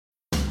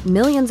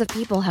Millions of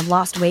people have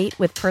lost weight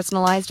with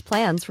personalized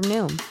plans from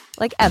Noom.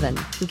 Like Evan,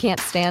 who can't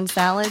stand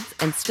salads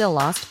and still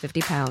lost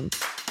 50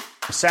 pounds.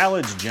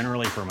 Salads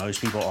generally for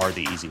most people are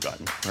the easy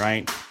button,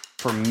 right?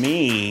 For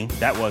me,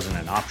 that wasn't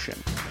an option.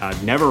 I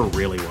never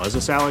really was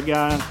a salad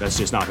guy. That's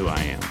just not who I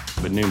am.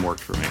 But Noom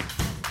worked for me.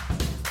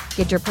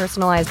 Get your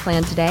personalized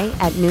plan today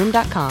at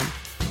Noom.com.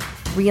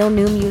 Real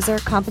Noom user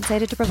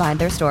compensated to provide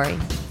their story.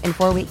 In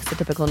 4 weeks, the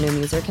typical Noom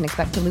user can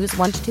expect to lose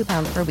 1 to 2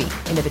 pounds per week.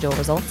 Individual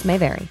results may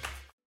vary.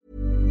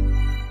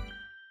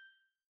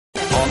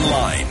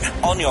 Online,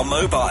 on your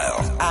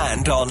mobile,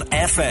 and on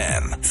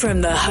FM.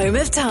 From the home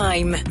of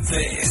time.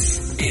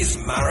 This is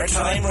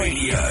Maritime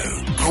Radio,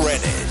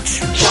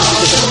 Greenwich.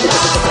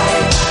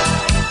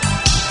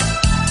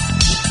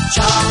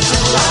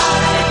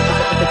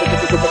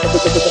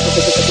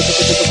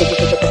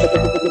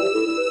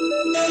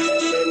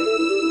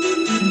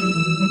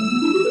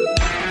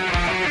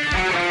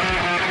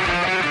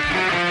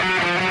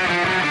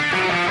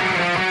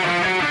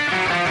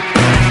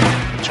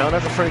 China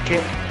for free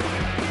kick.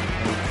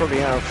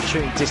 Probably out of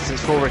shooting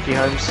distance for Ricky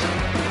Holmes.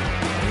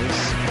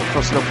 He's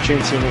across an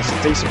opportunity and it's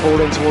a decent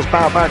ball in towards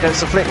Bauer. Bauer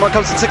against the flick. Might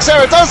comes to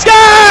Teixeira. Does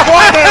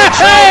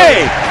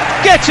Hey!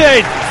 Get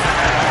in!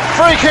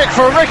 Free kick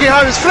from Ricky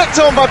Holmes, flicked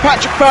on by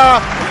Patrick Bauer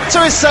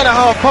to his centre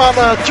half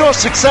partner George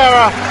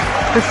Teixeira,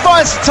 who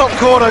finds the top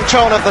corner and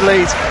China have the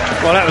lead.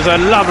 Well, that was a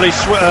lovely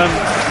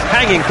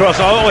hanging cross.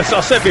 I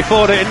said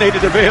before that it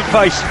needed a bit of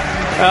pace.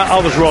 I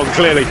was wrong,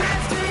 clearly.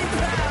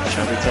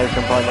 Shall be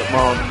taken by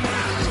McMahon.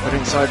 Put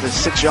inside the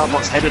 6-yard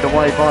box, headed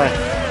away by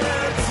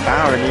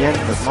Bauer in the end,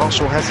 but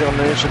Marshall has it on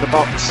the edge of the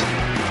box.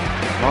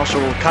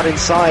 Marshall will cut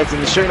inside in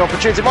the shooting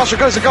opportunity. Marshall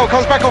goes to goal,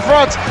 comes back off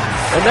front,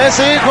 and there's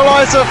the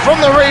equaliser from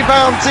the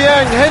rebound.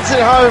 Dieng heads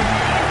it home.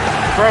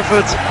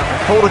 Bradford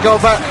pull the goal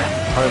back.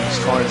 Holmes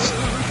finds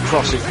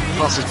crossing,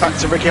 passes back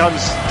to Ricky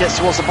Holmes, gets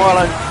towards the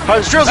byline.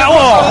 Holmes drills it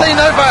across Lee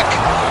Novak.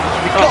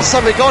 He got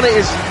something on it,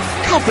 is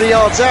a couple of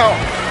yards out.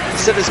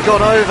 Instead it's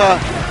gone over.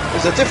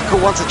 It was a difficult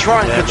one to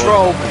try and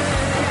control.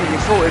 He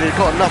thought he'd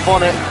got enough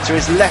on it. To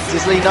his left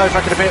is Lee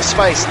Novak in a bit of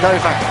space.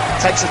 Novak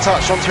takes a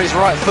touch onto his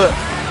right foot.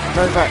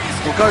 Novak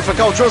will go for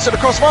goal, drills it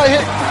across, might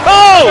hit.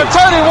 Oh!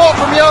 Tony Watt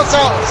from yards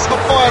out, it's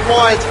got fired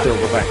wide.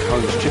 Silverback,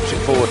 Holmes chips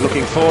it forward,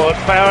 looking forward.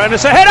 Bauer and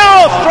it's a head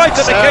off! Straight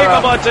to the keeper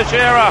by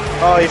Teixeira.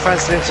 Oh, he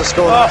fancied him to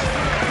score that.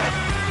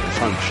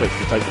 Holmes shakes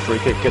to take the free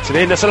kick, gets it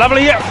in. That's a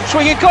lovely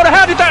swinging corner.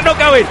 How did that not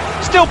go in?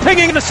 Still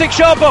pinging in the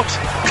 6-yard box.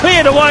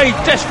 Cleared away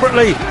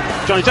desperately.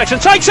 Johnny Jackson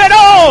takes it.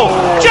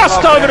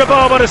 Just over the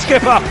bar by the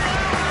skipper.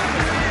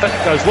 That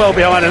goes well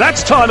behind, and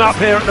that's time up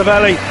here at the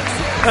Valley.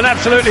 An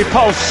absolutely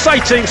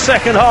pulsating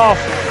second half.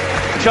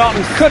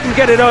 Charlton couldn't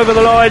get it over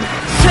the line.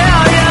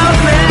 Tell your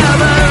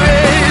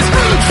memories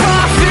for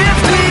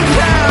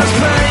 £50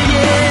 per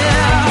year.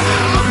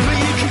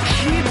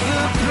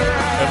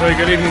 A very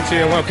good evening to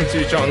you and welcome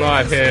to Charlton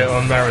Live here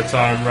on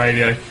Maritime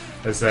Radio.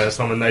 As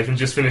Tom and Nathan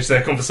just finished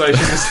their conversation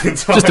just in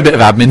time. Just a bit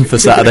of admin for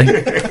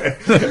Saturday.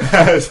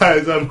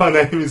 My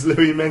name is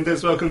Louis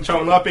Mendes. Welcome to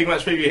Charlton Live, big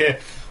match preview here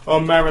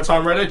on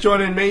Maritime Radio.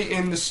 Joining me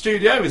in the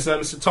studio is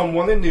Mr. Tom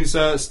Wanlin, who's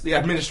the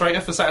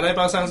administrator for Saturday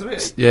by the sounds of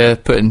it. Yeah,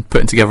 putting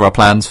together our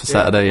plans for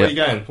Saturday. Where are you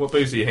going? What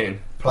booze are you hitting?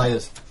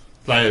 Players.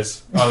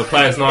 Oh, the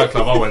Players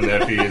nightclub. I went there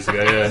a few years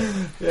ago,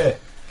 yeah. Yeah.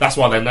 That's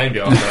why they named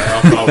it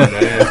after I went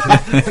there, yeah.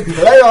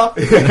 Player!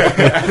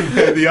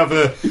 And the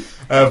other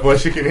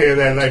voice you can hear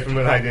there, Nathan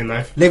Mulhady,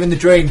 Nathan. Living the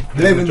dream.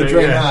 Living the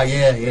dream yeah. now,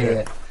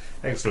 yeah.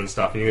 Excellent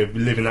stuff. And you're going to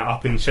be living that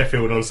up in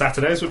Sheffield on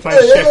Saturdays. We're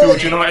playing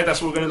Sheffield United.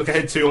 That's what we're going to look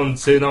ahead to on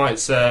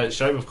tonight's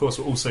show. Of course,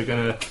 we're also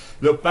going to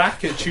look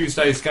back at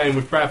Tuesday's game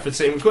with Bradford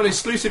City. We've got an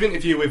exclusive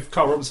interview with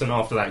Carl Robertson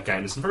after that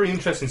game. It's some very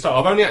interesting stuff.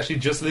 I've only actually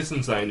just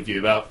listened to that interview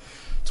about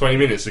 20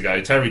 minutes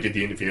ago. Terry did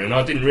the interview, and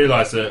I didn't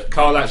realise that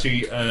Carl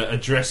actually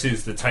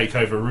addresses the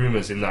takeover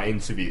rumours in that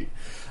interview.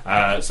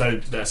 So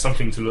that's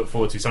something to look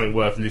forward to, something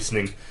worth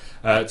listening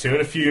to.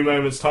 In a few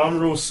moments' time,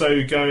 we're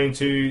also going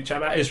to chat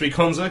about Ezri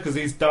Konsa, because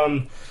he's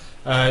done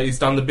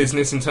the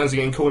business in terms of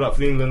getting called up for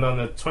the England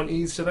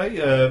under-20s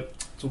today.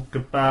 Talk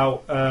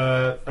about,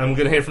 and we're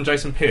going to hear from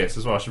Jason Pearce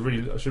as well. I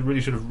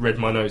really should have read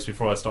my notes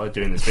before I started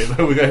doing this bit. But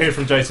we're going to hear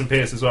from Jason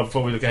Pearce as well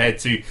before we look ahead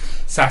to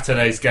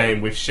Saturday's game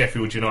with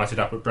Sheffield United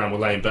up at Bramall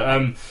Lane.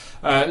 But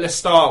let's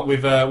start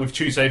with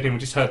Tuesday evening. We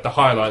just heard the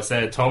highlights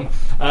there, Tom.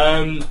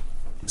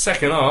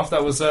 Second half,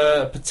 that was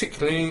a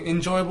particularly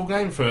enjoyable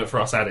game for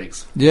us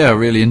addicts. Yeah, I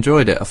really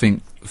enjoyed it. I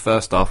think the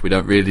first half we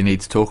don't really need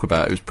to talk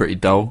about. It was pretty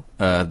dull,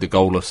 the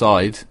goal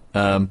aside.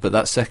 But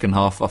that second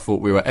half, I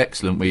thought we were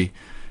excellent. We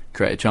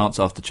created chance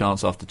after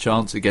chance after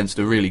chance against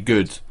a really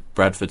good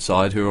Bradford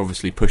side who are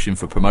obviously pushing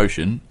for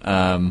promotion.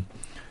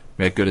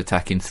 We had good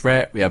attacking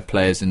threat. We had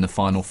players in the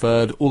final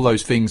third. All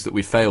those things that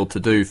we failed to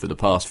do for the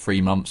past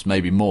 3 months,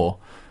 maybe more,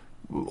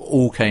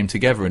 all came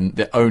together, and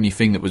the only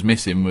thing that was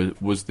missing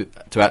was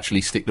to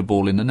actually stick the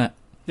ball in the net.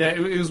 Yeah,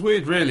 it was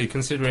weird, really,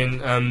 considering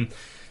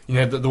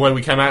the way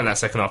we came out in that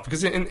second half.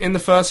 Because in the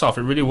first half,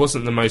 it really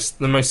wasn't the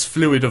most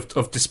fluid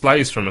of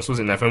displays from us, was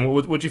it, Nathan?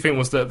 What do you think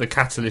was the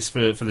catalyst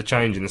for the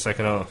change in the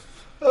second half?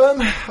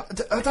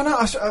 I don't know.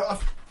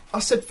 I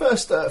said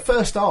first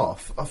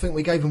half. I think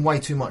we gave them way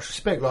too much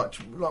respect. Like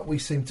I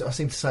seem to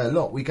say a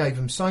lot. We gave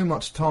them so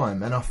much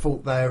time, and I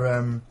thought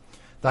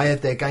they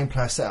had their game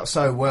plan set out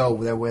so well.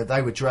 They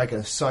were dragging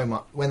us so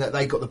much when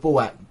they got the ball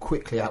out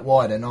quickly out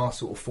wide, and our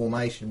sort of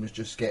formation was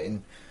just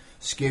getting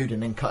skewed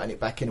and then cutting it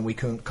back in, and we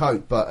couldn't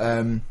cope. But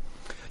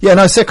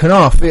second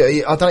half.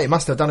 I don't know. It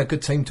must have done a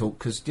good team talk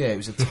because it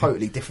was a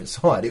totally different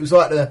side. It was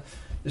like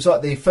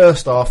the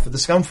first half of the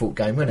Scunthorpe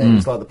game, wasn't it? It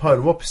was like the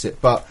polar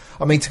opposite. But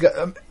I mean, to get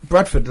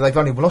Bradford, they've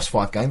only lost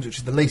 5 games, which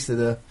is the least of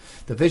the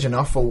division.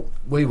 I thought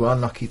we were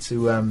unlucky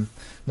to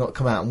not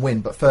come out and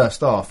win. But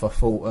first half, I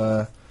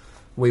thought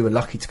we were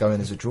lucky to go in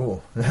as a draw,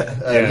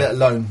 let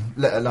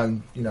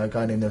alone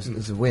going in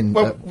as a win.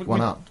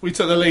 One up. We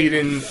took the lead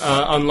in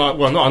not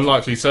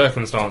unlikely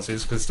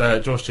circumstances because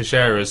Josh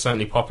Teixeira is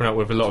certainly popping up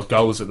with a lot of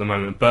goals at the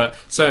moment, but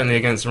certainly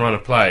against the run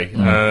of play.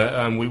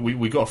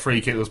 We got a free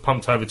kick that was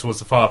pumped over towards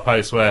the far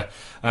post where,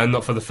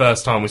 not for the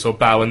first time, we saw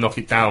Bauer knock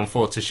it down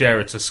for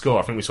Teixeira to score.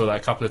 I think we saw that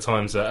a couple of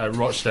times at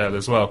Rochdale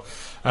as well.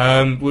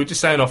 We were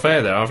just saying off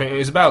air there, I think it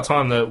was about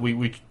time that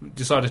we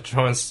decided to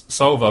try and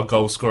solve our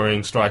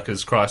goal-scoring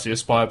strikers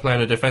crisis by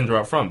playing a defender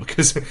up front,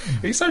 because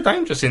he's so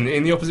dangerous in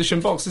the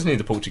opposition box, isn't he,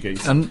 the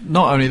Portuguese? And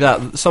not only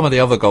that, some of the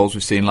other goals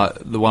we've seen, like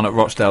the one at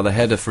Rochdale, the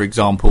header, for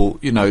example,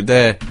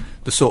 they're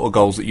the sort of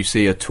goals that you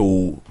see a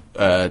tall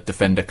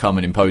defender come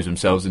and impose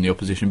themselves in the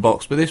opposition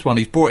box. But this one,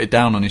 he's brought it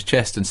down on his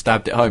chest and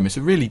stabbed it home. It's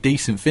a really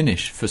decent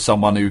finish for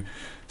someone who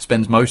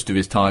spends most of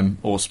his time,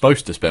 or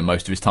supposed to spend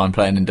most of his time,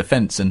 playing in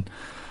defence. And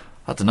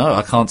I don't know,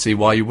 I can't see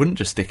why you wouldn't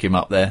just stick him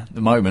up there at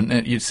the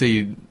moment. You'd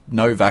see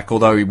Novak,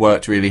 although he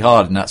worked really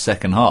hard in that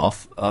second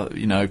half,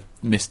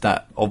 missed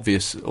that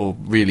obvious or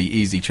really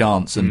easy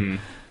chance and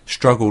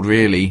struggled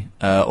really,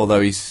 although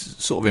he's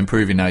sort of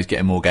improving now, he's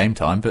getting more game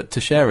time. But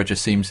Teixeira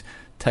just seems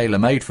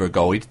tailor-made for a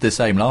goal. He did the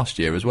same last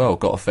year as well,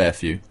 got a fair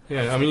few.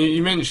 Yeah, I mean,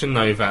 you mentioned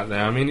Novak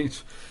there. I mean,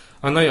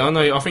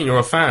 I think you're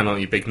a fan,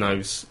 aren't you, Big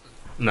Nose?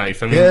 Nath,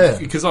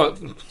 because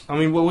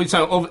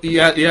he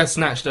has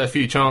snatched a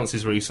few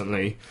chances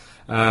recently.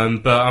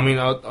 But I mean,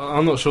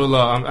 I'm not sure.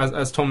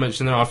 As Tom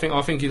mentioned there, I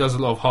think he does a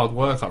lot of hard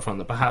work up front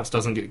that perhaps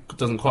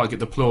doesn't quite get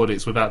the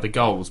plaudits without the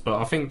goals. But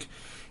I think,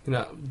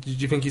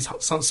 did you think he's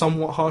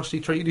somewhat harshly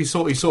treated? He's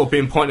sort of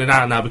being pointed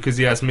out now because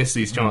he has missed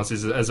these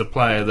chances as a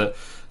player that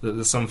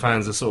some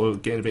fans are sort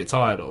of getting a bit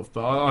tired of.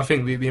 But I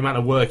think the amount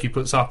of work he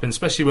puts up, and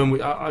especially when we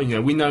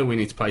know we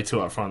need to play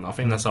 2 up front. I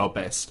think that's our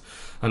best.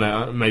 I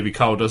know maybe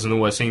Carl doesn't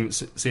always see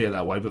it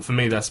that way, but for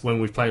me, that's when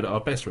we've played at our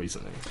best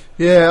recently.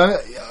 Yeah,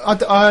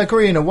 I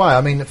agree in a way.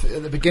 I mean, at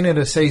the beginning of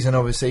the season,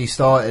 obviously, he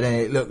started and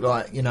it looked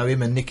like,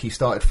 him and Nicky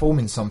started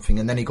forming something,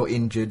 and then he got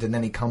injured, and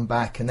then he come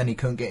back, and then he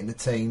couldn't get in the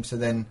team, so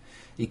then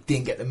he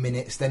didn't get the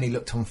minutes, then he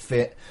looked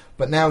unfit.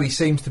 But now he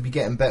seems to be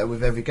getting better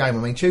with every game.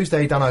 I mean,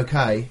 Tuesday he done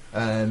okay.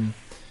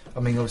 I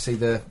mean, obviously,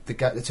 the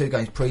 2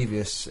 games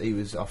previous,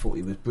 I thought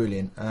he was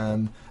brilliant.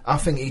 I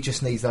think he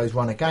just needs those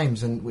run of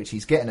games, and which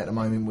he's getting at the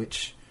moment,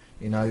 which,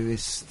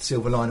 is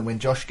silver lining when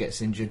Josh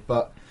gets injured.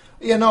 But,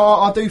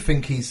 I do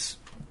think he's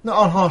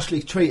not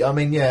unharshly treated. I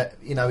mean, he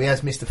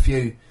has missed a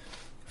few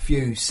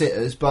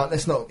sitters, but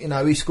let's not,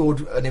 he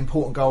scored an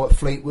important goal at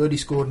Fleetwood. He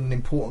scored an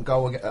important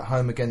goal at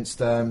home against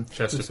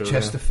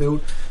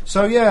Chesterfield. Yeah.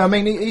 So, I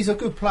mean, he's a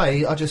good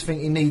player. I just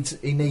think he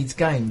needs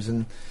games,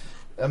 and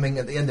I mean,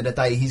 at the end of the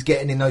day, he's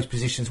getting in those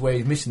positions where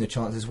he's missing the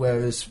chances,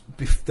 whereas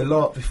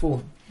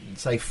before,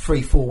 say,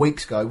 3-4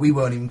 weeks ago, we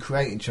weren't even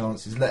creating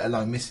chances, let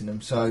alone missing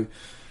them. So,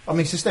 I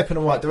mean, it's a step in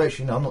the right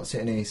direction. I'm not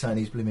sitting here saying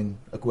he's blooming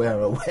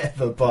Aguero or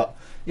whatever, but,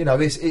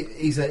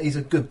 he's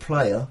a good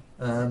player.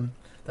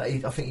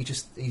 I think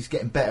he's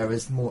getting better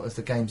as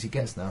the games he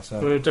gets now.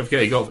 So don't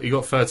forget he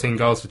got 13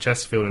 goals for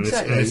Chesterfield in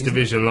this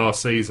division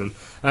last season.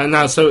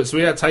 Now, so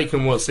we had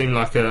taken what seemed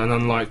like an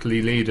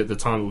unlikely lead at the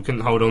time, but we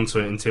couldn't hold on to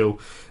it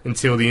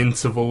until the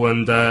interval.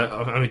 And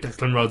I mean,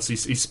 Declan Rhodes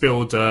he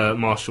spilled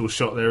Marshall's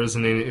shot there,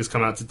 isn't he? It's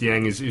come out to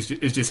Dieng.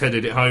 He's just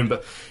headed it home.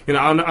 But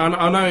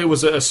I know it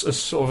was a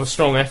sort of a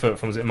strong effort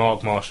from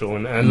Mark Marshall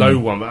and a low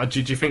one. But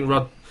did you think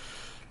Rudd?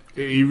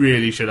 He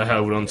really should have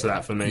held on to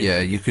that for me. Yeah,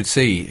 you could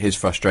see his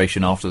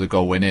frustration after the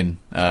goal went in.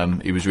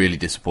 He was really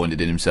disappointed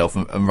in himself,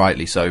 and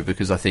rightly so,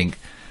 because I think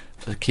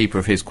a keeper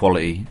of his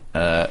quality,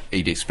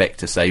 he'd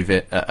expect to save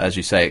it. As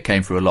you say, it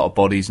came through a lot of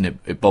bodies, and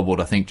it bobbled,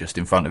 I think, just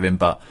in front of him,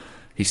 but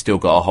he's still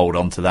got to hold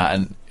on to that.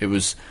 And it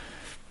was,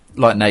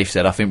 like Nath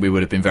said, I think we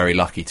would have been very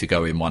lucky to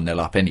go in 1-0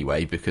 up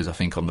anyway, because I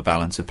think on the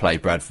balance of play,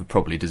 Bradford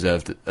probably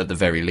deserved, at the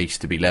very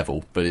least, to be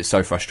level. But it's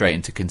so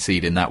frustrating to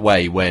concede in that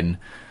way when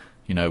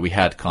we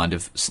had kind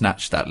of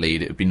snatched that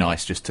lead. It would be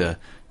nice just to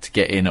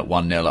get in at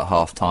 1-0 at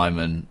half-time,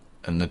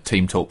 and the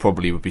team talk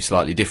probably would be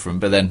slightly different.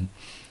 But then,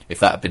 if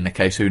that had been the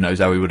case, who knows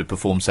how we would have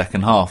performed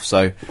second half.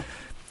 So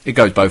it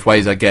goes both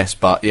ways, I guess.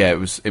 But yeah,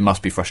 it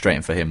must be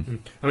frustrating for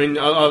him. I mean,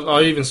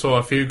 I even saw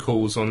a few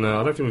calls on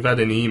I don't think we've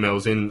had any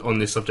emails on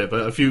this subject,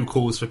 but a few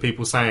calls for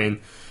people saying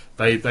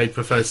they'd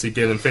prefer to see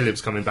Dylan Phillips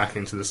coming back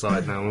into the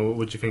side now.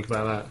 What do you think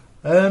about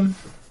that?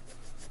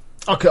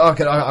 I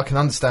can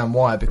understand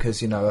why,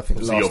 because I think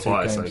the last you're 2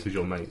 biased games, because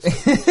you're mates.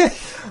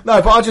 No,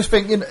 but I just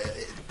think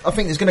I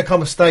think there's going to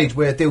come a stage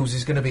where Dills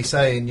is going to be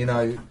saying, you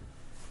know,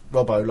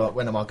 Robbo, like,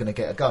 when am I going to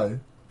get a go?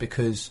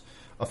 Because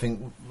I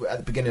think at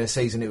the beginning of the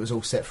season it was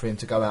all set for him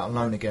to go out on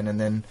loan again, and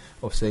then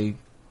obviously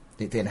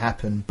it didn't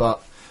happen.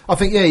 But I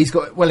think, yeah, he's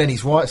got well in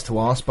his rights to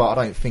ask, but I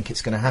don't think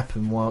it's going to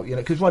happen. While, you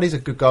know, because Rudd is a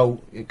good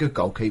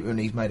goalkeeper, and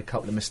he's made a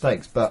couple of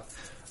mistakes. But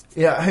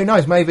yeah, who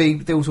knows? Maybe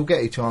Dills will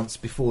get a chance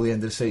before the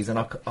end of the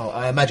season.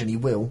 I imagine he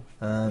will.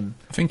 I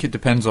think it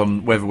depends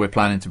on whether we're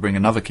planning to bring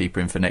another keeper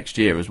in for next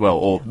year as well,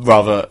 or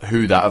rather,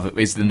 who that other,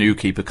 is the new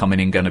keeper coming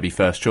in going to be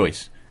first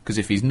choice? Because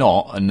if he's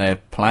not, and they're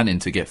planning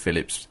to get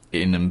Phillips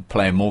in and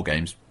playing more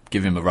games,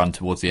 give him a run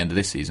towards the end of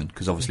this season,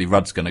 because obviously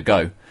Rudd's going to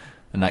go,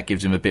 and that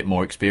gives him a bit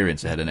more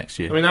experience ahead of next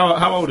year. I mean,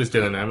 how old is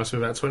Dylan now? Must be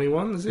about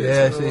 21, is he?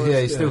 Yeah,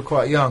 he's still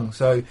quite young.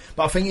 So,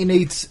 but I think he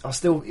needs.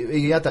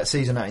 He had that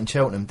season out in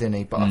Cheltenham, didn't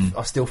he? But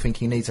I still think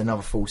he needs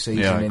another full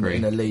season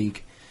in a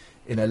league.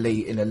 In a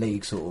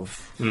league, sort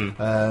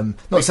of.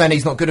 Not saying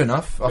he's not good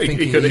enough. I think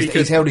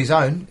he's held his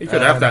own. He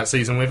could have that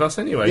season with us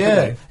anyway. Yeah,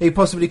 couldn't he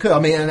possibly could. I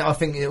mean, and I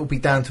think it will be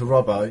down to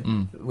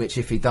Robbo, which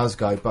if he does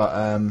go.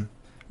 But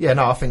yeah,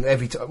 no, I think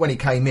when he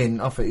came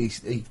in, I think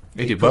he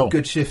did put well.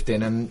 Good shift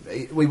in, and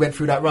we went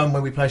through that run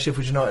when we played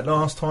Sheffield United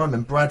last time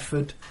and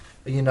Bradford,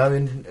 you know,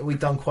 and we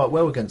done quite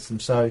well against them.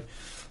 So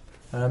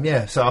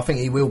yeah, so I think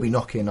he will be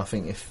knocking. I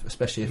think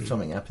especially if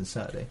something happens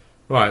Saturday.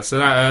 Right, so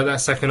that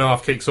second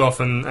half kicks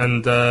off, and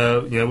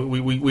you know,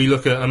 we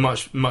look at a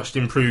much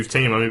improved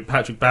team. I mean,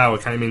 Patrick Bauer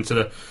came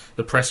into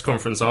the press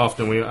conference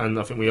after, and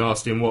I think we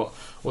asked him what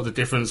the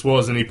difference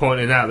was, and he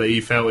pointed out that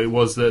he felt it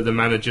was the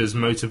manager's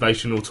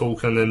motivational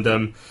talk,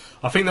 and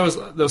I think there was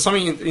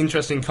something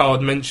interesting Carl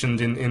had mentioned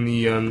in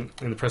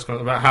the press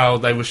conference about how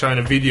they were showing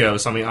a video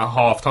of something at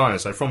half time.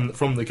 So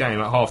from the game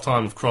at half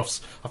time of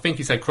Crofts, I think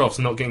he said Crofts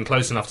not getting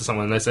close enough to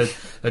someone. And they said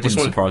they just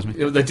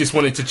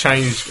wanted to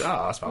change.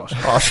 That's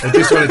harsh. They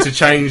just wanted to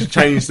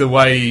change the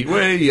way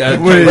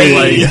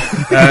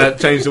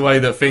change the way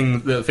that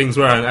things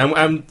were,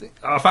 and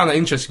I found that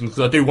interesting because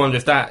I do wonder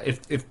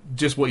if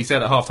just what he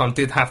said at half time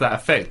did have that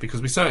effect,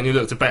 because we certainly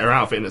looked a better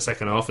outfit in the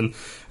second half, and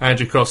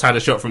Andrew Crofts had a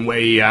shot from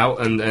way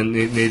out and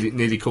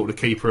nearly caught the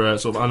keeper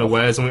sort of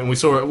unawares, and we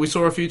saw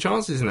a few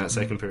chances in that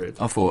second period.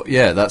 I thought,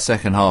 yeah, that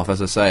second half,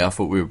 as I say, I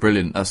thought we were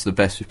brilliant. That's the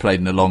best we've played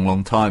in a long,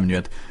 long time. And you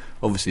had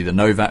obviously the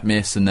Novak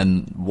miss, and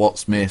then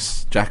Watts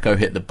miss. Jacko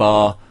hit the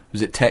bar.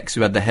 Was it Tex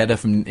who had the header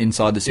from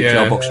inside the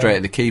 6-yard box straight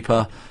at the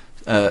keeper?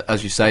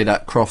 As you say,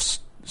 that Crofts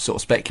sort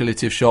of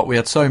speculative shot. We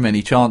had so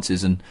many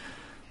chances, and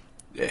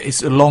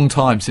it's a long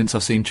time since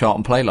I've seen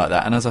Charlton play like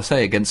that. And as I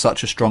say, against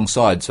such a strong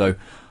side, so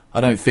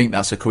I don't think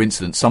that's a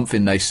coincidence.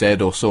 Something they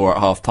said or saw at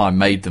half-time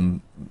made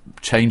them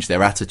change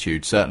their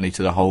attitude, certainly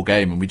to the whole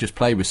game, and we just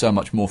played with so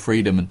much more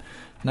freedom. And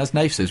as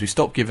Nath says, we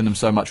stopped giving them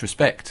so much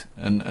respect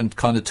and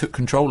kind of took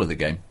control of the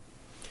game.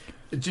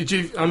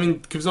 I mean,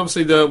 because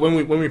obviously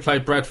when we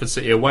played Bradford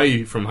City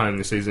away from home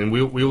this season,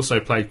 we also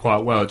played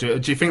quite well. Do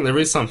you think there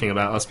is something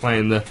about us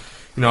playing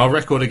our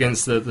record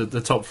against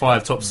the top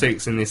 5, top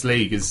 6 in this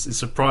league is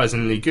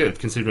surprisingly good,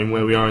 considering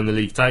where we are in the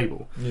league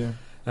table? Yeah.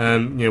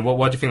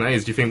 Why do you think that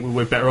is? Do you think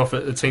we're better off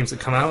at the teams that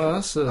come out at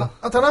us? I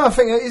don't know. I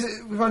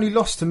think we've only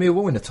lost to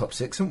Millwall in the top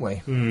 6, haven't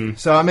we?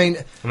 So I mean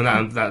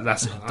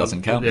that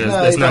doesn't count.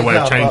 There's no way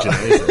of changing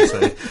it, is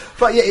there? So.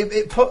 But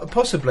yeah,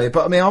 possibly.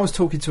 But I mean, I was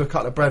talking to a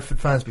couple of Bradford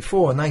fans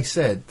before, and they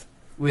said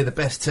we're the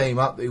best team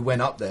who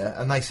went up there,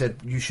 and they said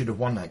you should have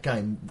won that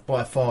game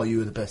by far. You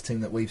were the best team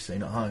that we've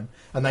seen at home,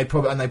 and they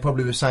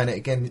probably were saying it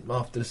again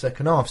after the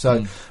second half.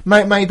 So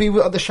maybe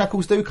the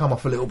shackles do come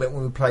off a little bit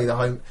when we play the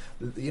home,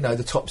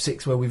 the top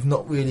 6 where we've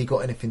not really got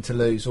anything to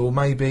lose, or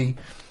maybe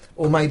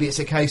it's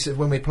a case of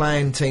when we're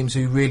playing teams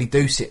who really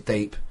do sit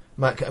deep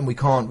and we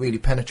can't really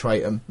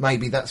penetrate them.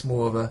 Maybe that's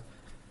more of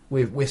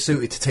we're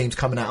suited to teams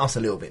coming at us a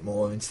little bit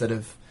more instead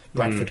of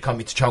Bradford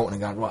coming to Charlton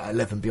and going right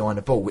 11 behind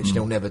the ball, which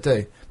they'll never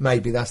do.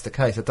 Maybe that's the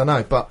case. I don't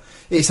know, but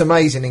it's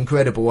amazing,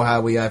 incredible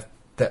how we have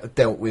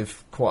dealt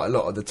with quite a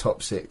lot of the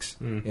top 6.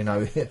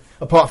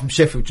 Apart from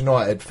Sheffield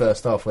United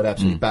first half, where they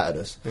absolutely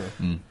battered us.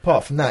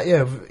 Apart from that,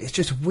 it's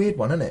just a weird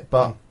one, isn't it?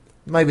 But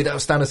maybe that'll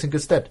stand us in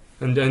good stead.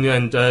 And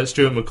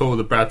Stuart McCall,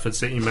 the Bradford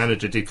City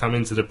manager, did come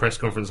into the press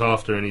conference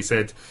after, and he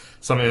said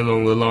something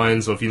along the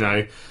lines of,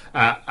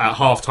 at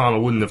half time I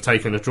wouldn't have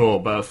taken a draw,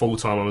 but at full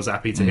time I was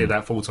happy to hear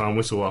that full time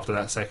whistle after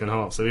that second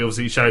half. So he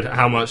obviously showed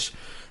how much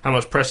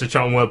pressure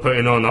Charlton were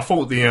putting on. I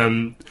thought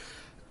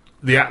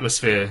the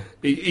atmosphere,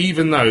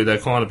 even though there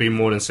can't have been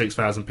more than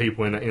 6,000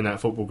 people in that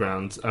football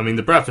ground. I mean,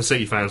 the Bradford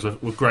City fans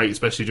were great,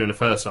 especially during the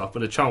first half,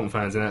 but the Charlton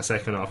fans in that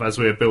second half, as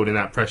we were building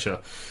that pressure,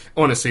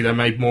 honestly, they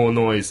made more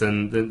noise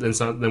than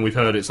we've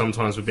heard it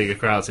sometimes with bigger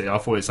crowds here. I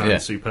thought it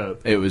sounded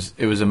superb. It was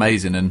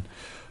amazing, and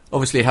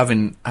obviously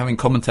having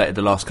commentated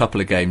the last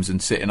couple of games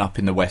and sitting up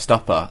in the West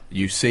Upper,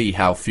 you see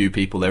how few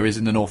people there is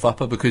in the North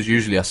Upper, because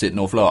usually I sit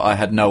North Lower. I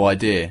had no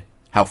idea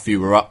how few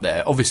were up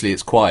there. Obviously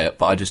it's quiet,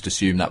 but I just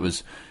assumed that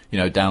was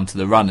down to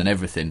the run and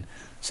everything.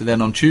 So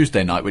then on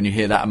Tuesday night, when you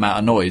hear that amount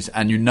of noise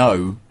and you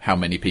know how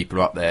many people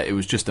are up there, it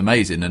was just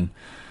amazing. And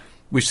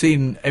we've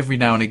seen every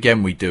now and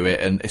again we do it,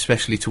 and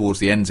especially towards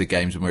the ends of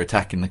games when we're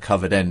attacking the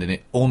covered end, and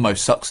it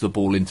almost sucks the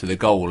ball into the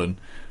goal. And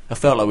I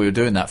felt like we were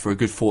doing that for a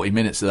good 40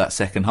 minutes of that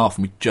second half,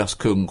 and we just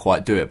couldn't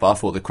quite do it. But I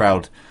thought the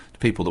crowd, the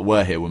people that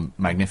were here, were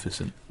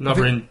magnificent.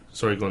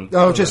 Sorry, go on.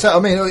 No, just that. I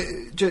mean,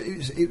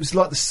 it was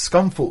like the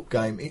Scunthorpe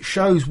game. It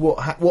shows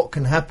what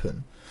can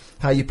happen,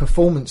 how your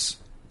performance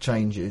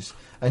changes,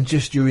 and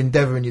just your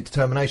endeavour and your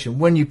determination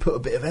when you put a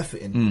bit of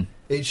effort in.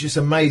 It's just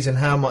amazing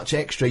how much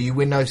extra you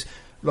win those.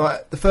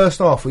 Like the first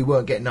half, we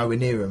weren't getting nowhere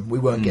near them. We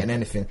weren't getting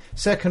anything.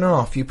 Second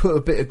half, you put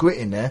a bit of grit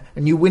in there,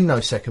 and you win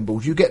those second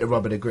balls. You get the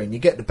rub of the green, you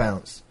get the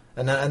bounce,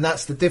 and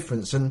that's the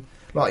difference. And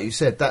like you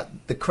said, that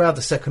the crowd,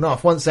 the second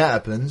half, once that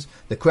happens,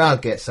 the crowd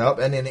gets up,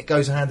 and then it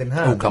goes hand in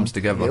hand. All comes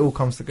together. It all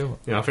comes together.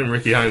 Yeah, I think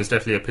Ricky Holmes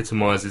definitely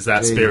epitomises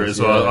that spirit as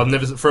well. I've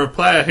never, for a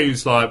player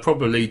who's like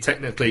probably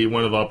technically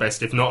one of our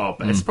best, if not our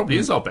best, probably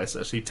is our best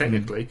actually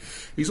technically.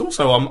 He's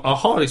also our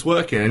hardest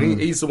working, and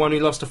he's the one who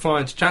loves to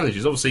find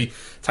challenges. Obviously,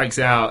 takes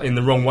it out in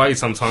the wrong way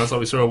sometimes. Like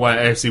we saw away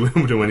at AFC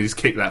Wimbledon when he's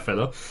kicked that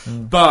fella.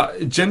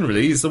 But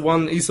generally, he's the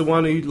one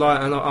who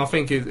like, and I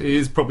think it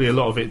is probably a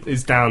lot of it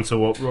is down to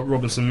what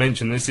Robinson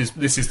mentioned.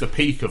 This is the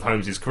peak of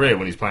Holmes' career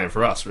when he's playing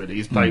for us. Really,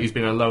 he's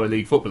been a lower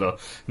league footballer.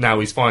 Now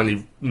he's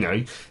finally,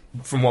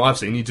 from what I've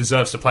seen, he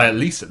deserves to play at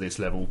least at this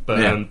level. But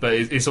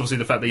it's obviously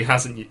the fact that he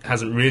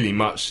hasn't really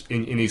much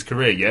in his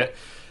career yet.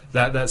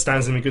 That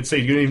stands him in good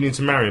stead. Good evening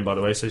to Marion, by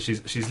the way. So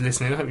she's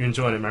listening. I hope you're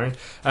enjoying it,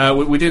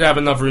 Marion. We did have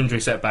another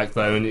injury setback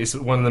though, and it's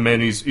one of the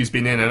men who's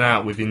been in and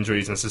out with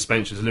injuries and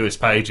suspensions. Lewis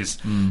Page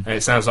and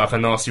it sounds like a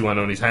nasty one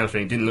on his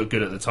hamstring. It didn't look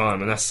good at the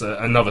time, and that's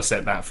another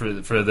setback for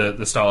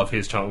the start of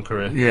his Charlton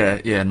career.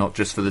 Yeah, not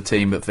just for the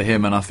team, but for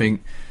him. And I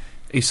think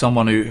he's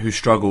someone who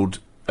struggled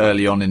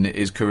early on in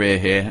his career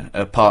here,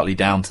 partly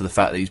down to the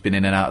fact that he's been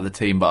in and out of the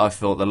team, but I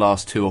thought the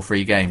last 2 or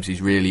 3 games he's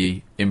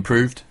really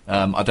improved.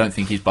 I don't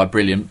think he's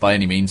brilliant by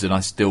any means, and I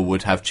still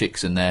would have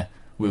Chickson there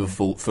with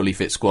a fully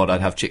fit squad.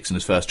 I'd have Chickson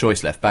as first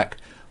choice left back,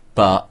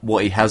 but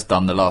what he has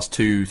done the last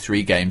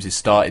 2-3 games is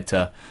started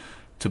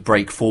to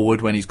break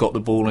forward when he's got the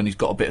ball and he's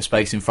got a bit of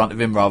space in front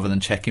of him, rather than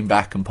checking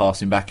back and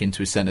passing back into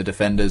his centre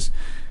defenders.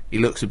 He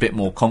looks a bit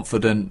more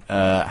confident,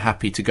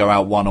 happy to go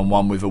out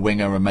one-on-one with a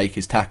winger and make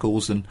his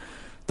tackles, and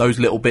those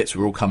little bits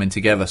were all coming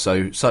together.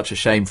 So such a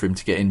shame for him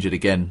to get injured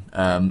again,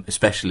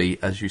 especially,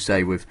 as you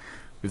say, with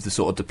the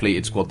sort of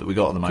depleted squad that we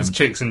got at the moment.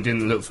 Because Chickson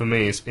didn't look for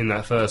me in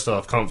that first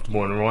half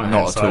comfortable on the right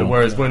hand side, all.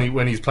 Whereas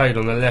when he's played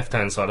on the left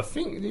hand side, I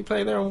think he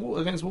played there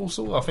against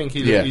Walsall. I think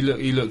he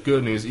looked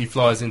good, and he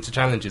flies into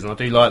challenges, and I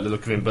do like the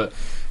look of him. But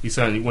he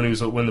certainly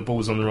when the ball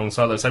was on the wrong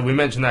side. So we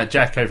mentioned that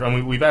Jacko. I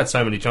mean, we've had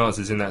so many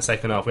chances in that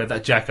second half. We had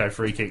that Jacko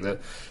free kick that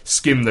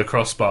skimmed the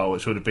crossbar,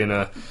 which would have been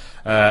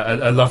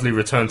a lovely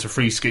return to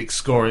free kick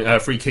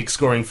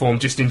scoring form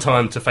just in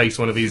time to face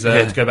one of his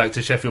to go back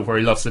to Sheffield, where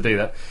he loves to do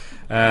that.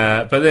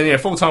 But then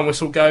full time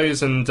whistle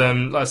goes, and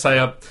like I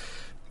say,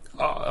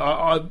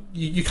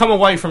 you come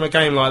away from a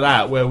game like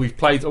that where we've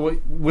played.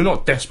 We're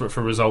not desperate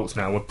for results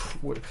now.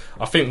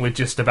 I think we're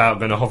just about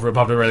going to hover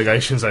above the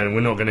relegation zone, and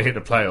we're not going to hit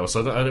the playoffs.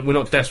 So we're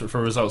not desperate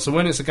for results. So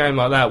when it's a game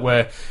like that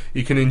where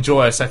you can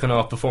enjoy a second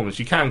half performance,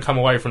 you can come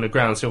away from the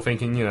ground still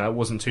thinking, it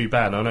wasn't too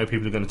bad. I know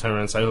people are going to turn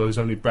around and say, it's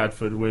only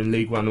Bradford, we're in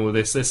League One, all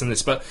this and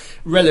this. But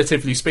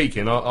relatively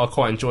speaking, I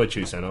quite enjoyed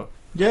Tuesday night.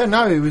 Yeah,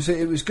 no, it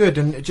was good,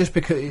 and just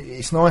because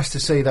it's nice to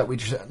see that we're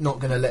just not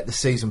going to let the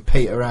season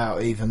peter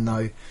out, even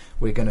though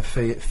we're going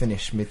to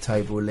finish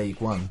mid-table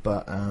League One.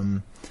 But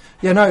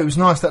it was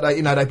nice that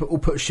they all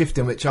put a shift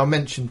in, which I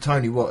mentioned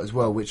Tony Watt as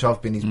well, which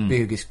I've been his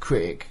biggest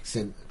critic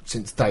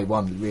since day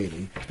one,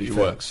 really. He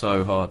worked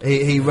so hard.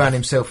 He ran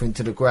himself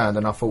into the ground,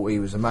 and I thought he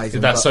was amazing.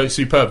 Did that so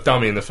superb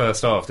dummy in the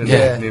first half, didn't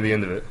he? Near the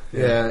end of it.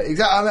 Yeah,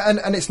 exactly.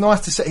 And it's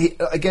nice to see.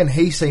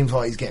 He seems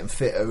like he's getting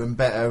fitter and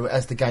better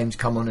as the games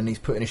come on, and he's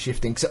putting a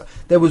shift in. Cause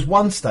there was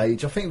one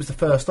stage, I think it was the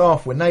first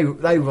half, when they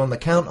were on the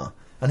counter,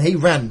 and he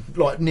ran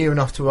like near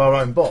enough to our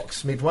own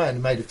box midway, and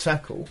he made a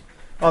tackle.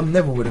 I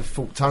never would have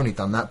thought Tony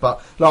done that, but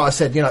like I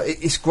said,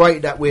 it's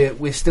great that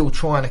we're still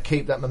trying to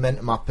keep that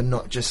momentum up and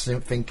not just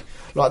think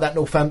like that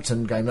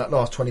Northampton game. That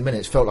last 20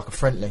 minutes felt like a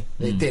friendly.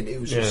 It did.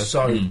 It was just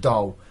so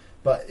dull.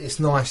 But it's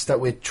nice that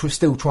we're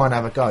still trying to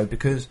have a go,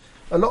 because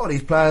a lot of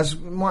these players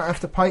might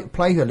have to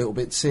play a little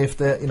bit to see if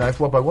they're if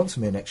Robbo wants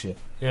them here next year.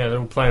 Yeah, they're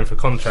all playing for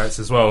contracts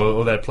as well,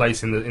 or their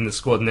place in the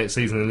squad next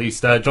season at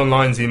least. John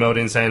Lyons emailed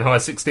in saying, "Hi,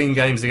 16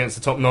 games against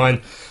the top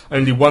 9,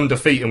 only 1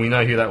 defeat, and we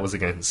know who that was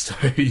against."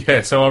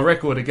 So our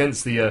record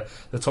against the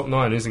top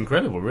 9 is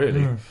incredible,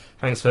 really.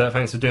 Thanks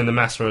for doing the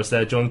maths for us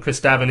there, John.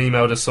 Chris Davin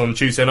emailed us on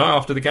Tuesday night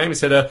after the game. He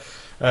said,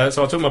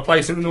 "So I took my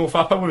place in the North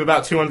Upper with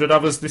about 200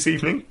 others this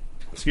evening.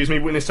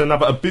 Witnessed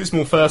another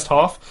abysmal first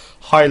half,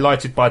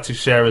 highlighted by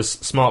Teixeira's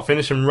smart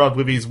finish and Rudd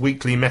with his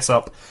weekly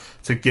mess-up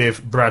to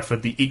give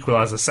Bradford the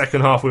equaliser.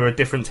 Second half, we were a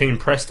different team,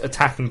 pressed,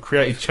 attack and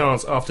created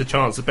chance after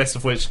chance, the best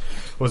of which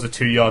was a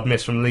 2-yard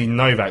miss from Lee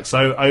Novak.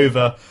 So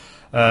over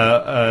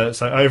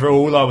So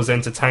overall, I was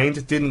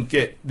entertained. Didn't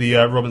get the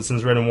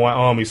Robinson's Red and White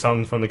Army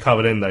sung from the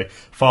covered end though.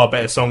 Far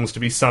better songs to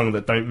be sung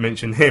that don't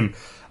mention him.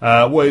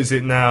 What is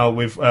it now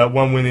with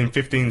one win in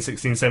 15,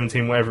 16,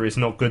 17, whatever? It's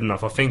not good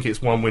enough. I think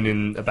it's one win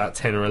in about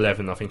 10 or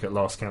 11. I think at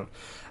last count.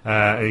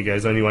 And he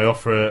goes, anyway,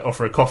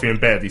 offer a coffee in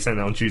bed. He sent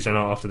that on Tuesday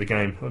night after the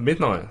game at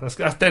midnight.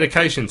 That's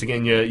dedication to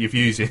getting your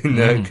views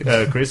in,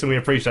 Chris, and we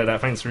appreciate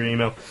that. Thanks for your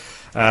email.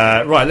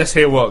 Right, let's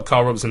hear what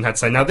Carl Robinson had to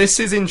say. Now, this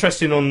is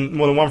interesting on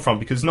more than one front,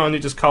 because not only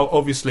does Carl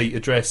obviously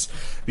address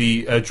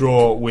the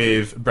draw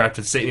with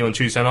Bradford City on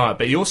Tuesday night,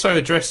 but he also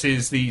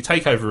addresses the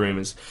takeover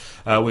rumours,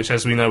 which,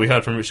 as we know, we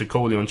heard from Richard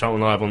Cawley on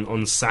Charlton Live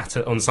on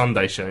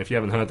Sunday show. If you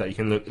haven't heard that, you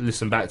can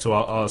listen back to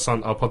our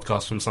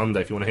podcast from Sunday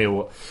if you want to hear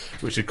what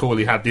Richard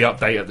Cawley had the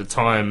update at the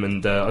time,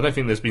 and I don't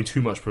think there's been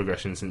too much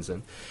progression since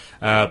then.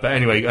 But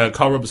anyway,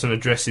 Carl Robinson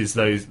addresses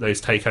those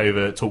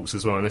takeover talks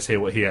as well, and let's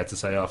hear what he had to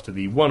say after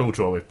the 1-1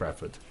 draw with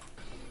Bradford.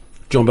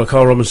 Joined by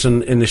Carl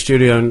Robinson in the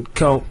studio, and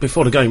Carl,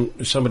 before the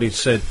game, somebody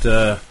said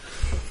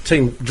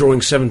team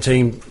drawing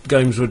 17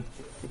 games would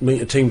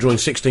meet a team drawing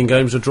 16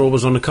 games. A draw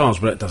was on the cards,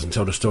 but that doesn't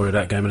tell the story of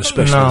that game, and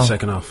especially in the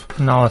second half.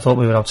 No, I thought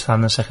we were outstanding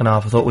in the second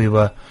half. I thought we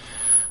were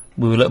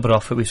a little bit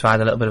off it. We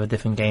tried a little bit of a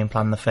different game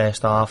plan in the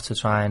first half to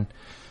try and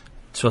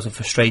sort of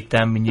frustrate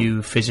them. We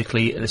knew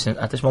physically, listen,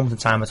 at this moment in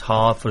time, it's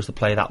hard for us to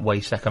play that way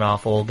second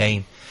half all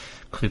game,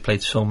 because we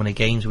played so many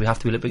games. We have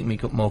to be a little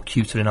bit more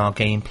cuter in our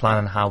game plan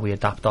and how we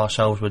adapt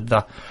ourselves with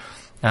that.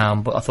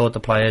 But I thought the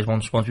players,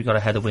 once we got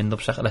ahead of wind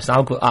up second,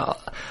 listen,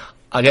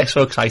 I get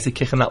so excited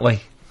kicking that way.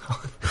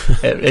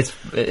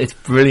 It's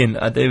brilliant.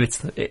 I do.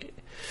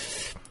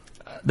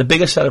 The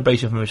biggest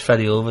celebration for me was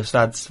Freddie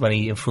Ulverstad's when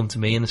he in front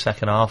of me in the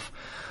second half.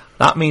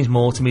 That means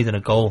more to me than a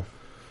goal.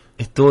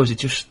 It does. It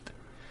just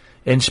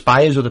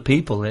inspires other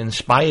people. It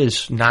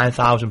inspires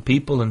 9,000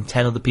 people and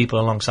 10 other people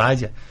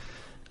alongside you,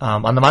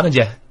 and the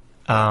manager.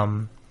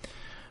 But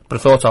I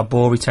thought our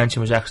ball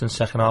retention was excellent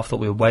second half. Thought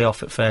we were way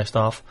off at first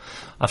half.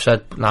 I've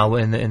said now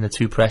in the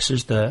two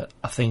presses that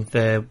I think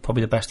they're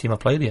probably the best team I've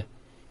played here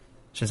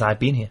since I've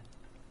been here.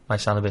 Might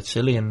sound a bit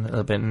silly and a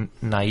little bit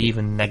naive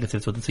and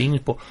negative to other teams,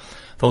 but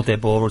I thought their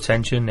ball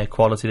retention, their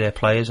quality, their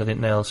players, I think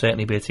they'll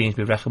certainly be a team to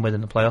be reckoned with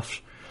in the playoffs.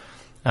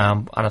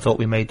 And I thought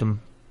we made them.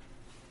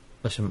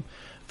 Listen,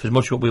 for as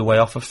much as we were way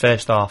off at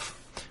first half,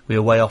 we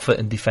were way off it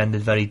and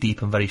defended very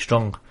deep and very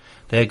strong.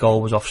 Their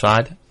goal was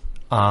offside.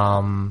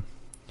 And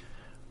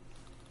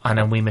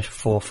then we missed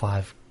 4 or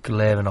 5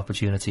 glaring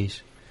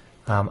opportunities,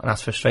 and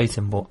that's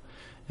frustrating, but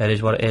it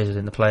is what it is. I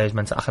think the players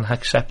meant I can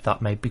accept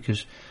that, mate,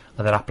 because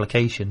of their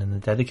application and the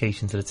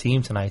dedication to the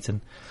team tonight,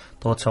 and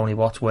thought Tony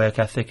Watt's work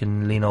ethic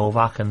and Lee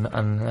Novak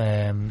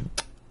and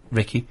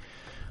Ricky,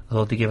 I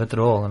thought they give it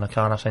their all, and I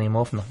can't ask any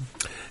more from them.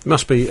 It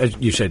must be, as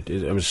you said,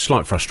 it was a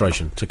slight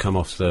frustration to come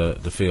off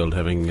the field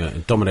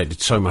having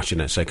dominated so much in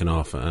that second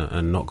half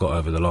and not got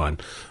over the line.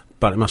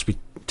 But it must be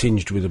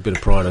tinged with a bit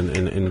of pride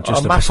in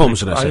just the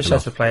performance of that second half. I just said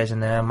to the players in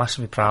there, I'm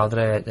massively proud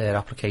of their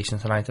application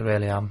tonight. I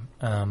really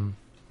am.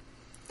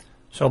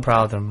 So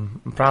proud of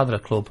them. I'm proud of the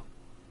club,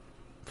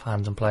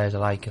 fans and players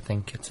alike. I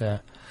think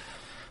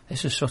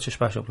this is such a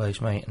special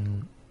place, mate.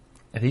 And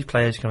if these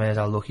players can realise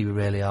how lucky we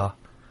really are,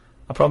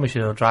 I promise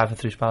you, I'll drive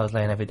through Spowers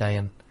Lane every day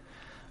and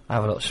I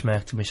have a little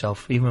smirk to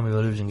myself, even when we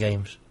were losing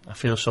games. I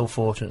feel so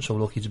fortunate, so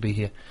lucky to be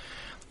here.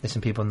 Listen,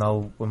 people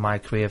know in my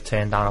career I've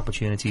turned down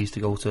opportunities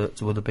to go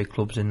to other big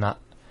clubs in that.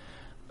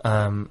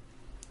 And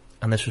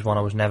this was one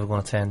I was never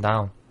going to turn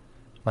down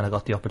when I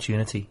got the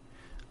opportunity.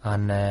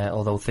 And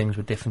although things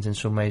were different in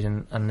some ways,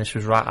 and this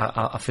was right,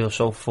 I feel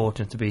so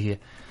fortunate to be here.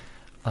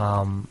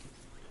 And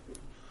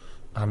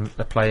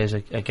the players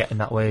are getting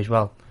that way as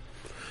well.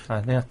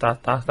 I think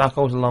that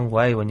goes a long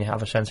way when you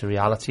have a sense of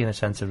reality and a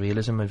sense of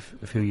realism of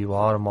who you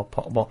are and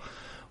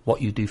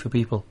what you do for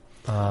people.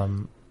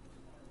 And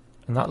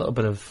that little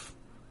bit of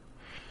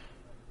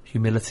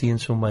humility in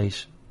some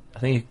ways, I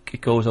think it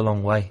goes a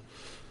long way.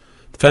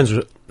 The fans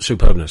were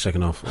superb in the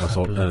second half, I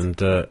thought, and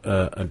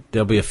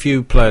there'll be a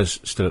few players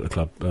still at the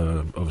club,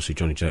 obviously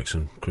Johnny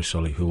Jackson, Chris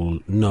Solly, who will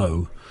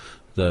know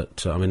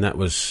that, I mean, that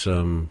was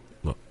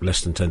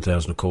less than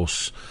 10,000, of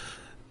course.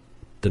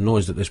 The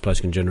noise that this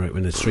place can generate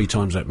when there's 3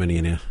 times that many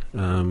in here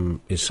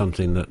is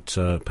something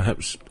that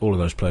perhaps all of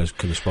those players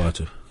can aspire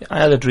to. I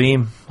had a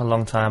dream a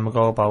long time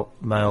ago about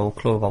my old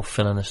club, about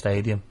filling a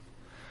stadium.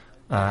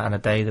 And a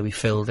day that we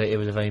filled it, it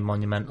was a very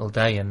monumental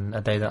day, and a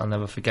day that I'll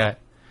never forget.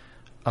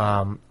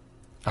 I'm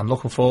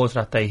looking forward to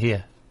that day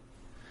here.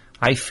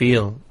 I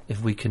feel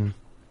if we can...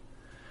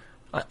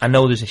 I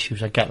know there's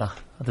issues, I get that.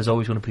 There's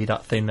always going to be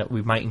that thing that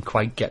we mightn't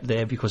quite get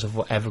there because of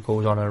whatever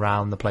goes on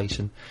around the place,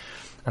 and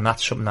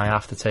that's something I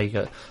have to take.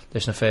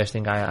 Listen, the first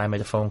thing I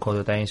made a phone call the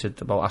other day and said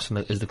about asking,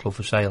 is the club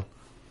for sale?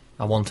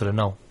 I wanted to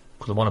know,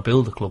 because I want to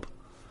build the club.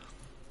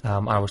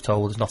 I was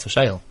told it's not for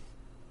sale.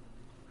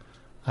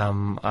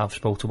 I've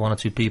spoke to 1 or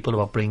 2 people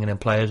about bringing in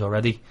players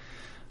already,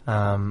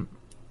 and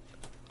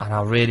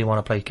I really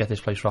want to get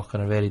this place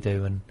rocking. I really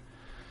do, and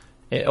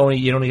you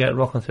only get it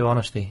rocking through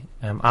honesty.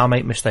 I'll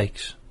make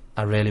mistakes,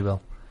 I really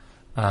will,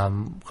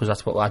 because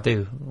that's what I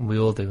do, and we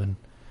all do.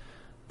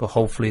 but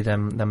hopefully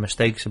them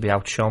mistakes will be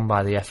outshone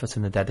by the effort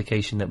and the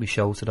dedication that we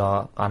show to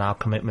our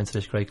commitment to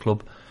this great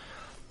club,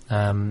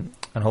 and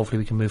hopefully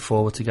we can move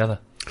forward together.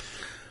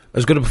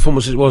 As good a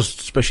performance as it was,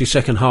 especially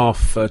second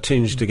half,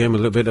 tinged again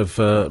with a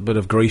little bit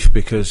of grief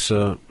because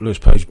Lewis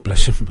Page,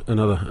 bless him,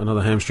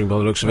 another hamstring by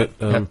the looks of it.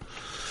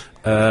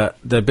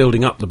 They're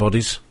building up the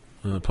bodies,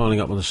 piling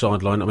up on the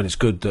sideline. I mean, it's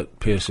good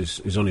that Pearce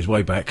is on his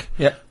way back.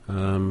 Yeah.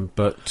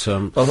 But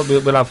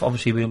we'll have,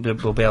 obviously we'll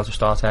be able to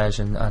start Ez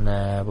and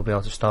we'll be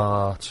able to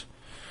start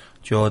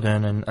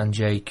Jordan and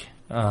Jake.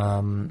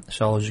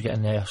 Sol's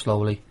getting there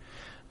slowly.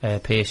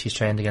 Pearce, he's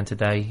trained again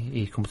today.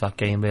 He comes to that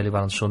game really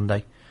well on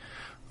Sunday.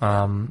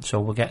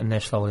 So we're getting there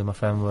slowly, my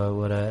friend.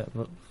 We're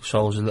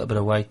Sol's a little bit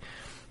away.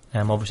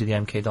 Obviously the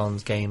MK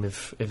Dons game,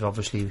 if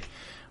obviously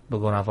we're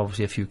going to have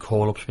obviously a few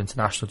call-ups for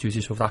international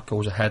duties, so if that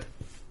goes ahead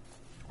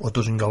or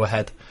doesn't go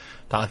ahead,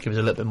 that'll give us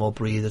a little bit more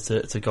breather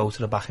to go to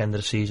the back end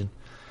of the season.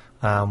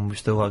 We've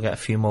still got to get a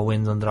few more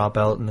wins under our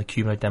belt and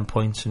accumulate them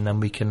points, and then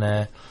we can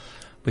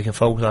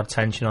focus our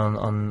attention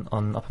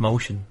on a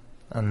promotion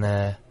and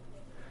an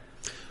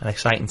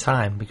exciting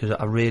time, because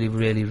I really,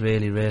 really,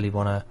 really, really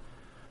want to.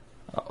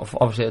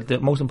 Obviously, the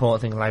most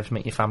important thing in life is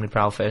make your family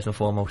proud first and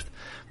foremost.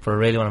 But I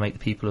really want to make the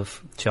people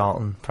of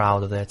Charlton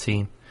proud of their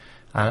team,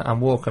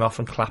 and walking off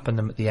and clapping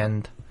them at the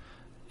end.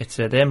 It's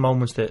they're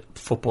moments that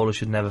footballers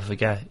should never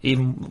forget.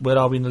 Even where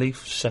are we in the league?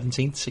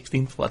 17th,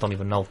 16th? Well, I don't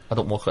even know. I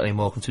don't walk it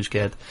anymore. I'm too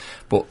scared.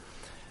 But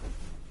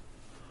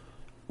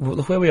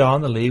look where we are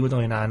in the league with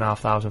only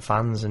 9,500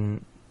 fans,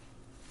 and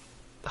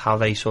how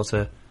they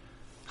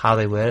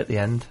were at the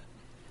end.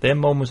 They're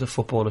moments that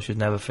footballers should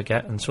never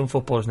forget, and some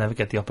footballers never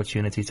get the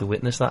opportunity to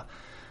witness that.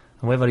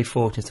 And we're very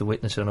fortunate to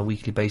witness it on a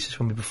weekly basis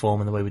when we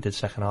perform in the way we did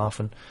second half.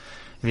 And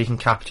if you can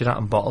capture that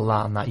and bottle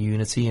that and that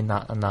unity and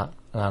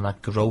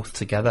that growth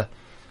together,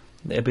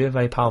 it'll be a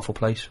very powerful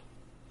place.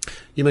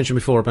 You mentioned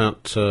before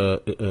about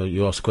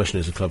you asked the question,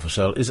 is the club for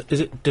sale? Is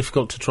it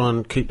difficult to try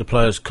and keep the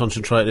players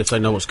concentrated if they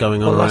know what's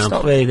going on around? That's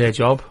not really their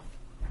job,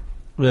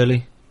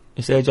 really.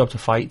 It's their job to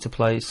fight, to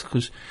play,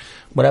 because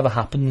whatever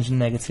happens,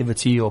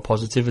 negativity or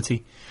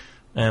positivity,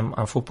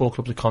 and football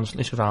clubs are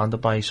constantly surrounded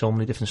by so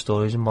many different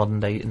stories in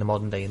the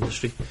modern day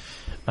industry.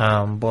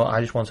 But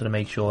I just wanted to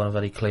make sure I'm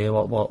very clear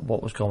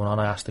what was going on.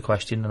 I asked the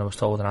question and I was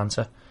told an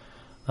answer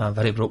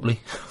very abruptly,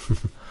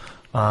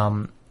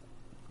 because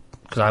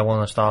I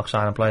want to start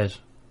signing players.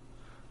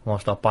 I want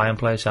to start buying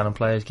players, selling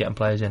players, getting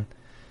players in,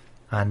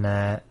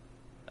 and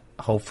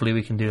hopefully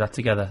we can do that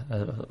together.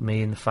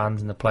 Me and the fans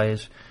and the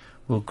players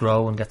will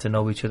grow and get to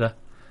know each other,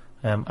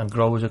 and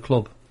grow as a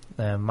club.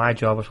 My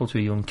job, I spoke to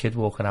a young kid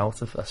walking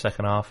out of a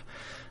second half,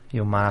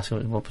 young man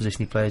asking what position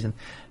he plays in.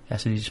 I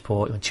said he's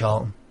support in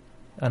Charlton,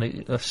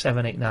 and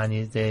 7, 8, 9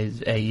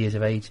 years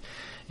of age.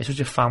 It's such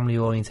a family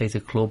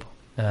orientated club,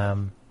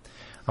 and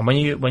when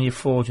you're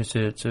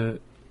fortunate to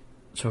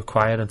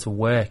acquire and to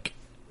work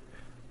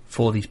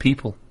for these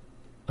people,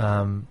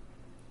 it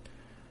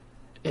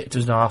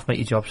does not half make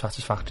your job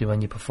satisfactory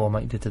when you perform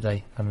like you did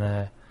today.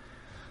 And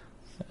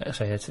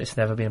it's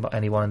never been about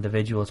any one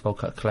individual. It's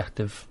about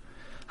collective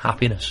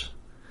happiness.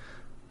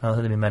 I don't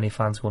think there'll be many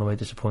fans going away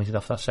disappointed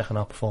after that second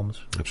half performance.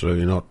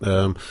 Absolutely not.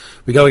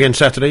 We go again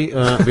Saturday.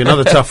 It'll be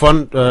another tough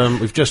one.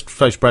 We've just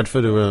faced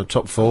Bradford, who are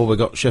top four. We've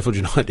got Sheffield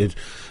United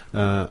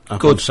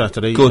up on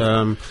Saturday.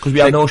 Good, because we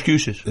have no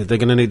excuses. They're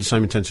going to need the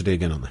same intensity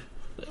again, aren't they?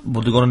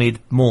 Well, they're going to need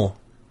more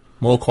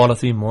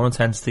quality, more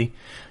intensity.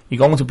 You're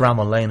going to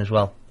Bramall Lane as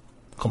well.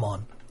 Come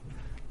on.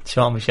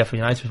 Charlton with Sheffield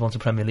United wants a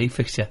Premier League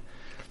fixture,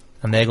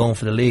 and they're going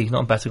for the league.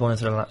 Nothing better going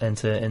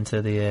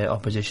into the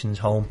opposition's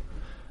home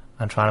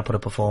and trying to put a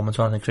performance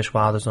on. I think Chris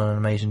Wilder's done an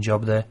amazing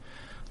job there,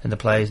 and the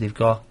players they've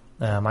got.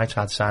 I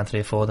tried to sign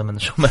 3 or 4 of them in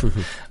the summer,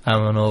 and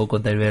I know how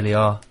good they really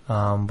are.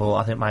 But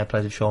I think my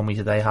players have shown me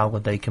today how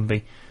good they can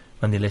be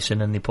when they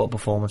listen and they put a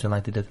performance in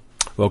like they did.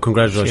 Well,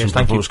 congratulations,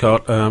 thank you.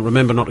 Scott.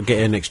 Remember not to get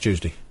in next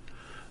Tuesday,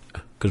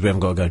 because we haven't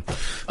got a game.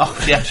 Oh,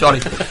 yeah,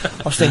 sorry.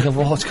 I was thinking,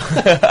 well, what's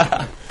going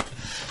on?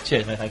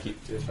 Cheers, mate, thank you.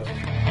 Cheers,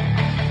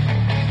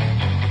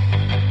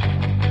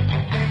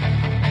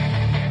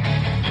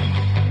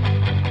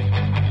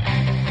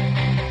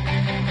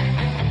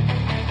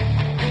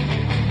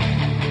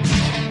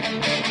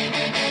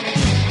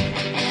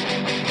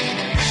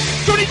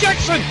 Johnny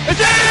Jackson! It's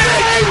in!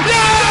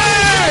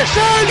 Yes!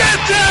 Get it!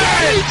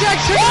 Johnny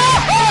Jackson!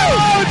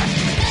 Woo-hoo!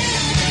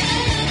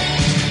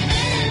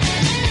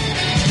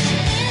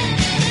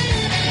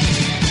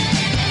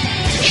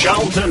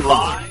 Charlton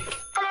Live.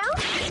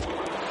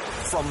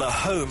 From the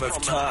home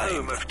of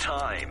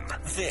time.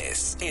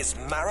 This is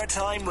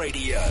Maritime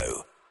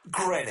Radio.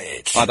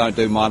 Greenwich. I don't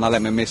do mine, I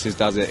let my missus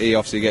does it. He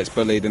obviously gets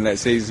bullied and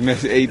lets his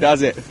missus, he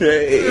does it.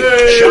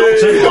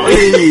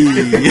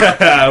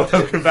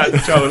 Welcome back to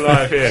Charlton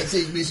Live here.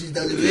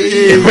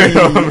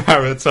 We're on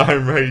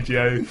Maritime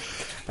Radio.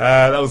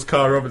 That was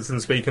Carl Robertson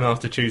speaking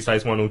after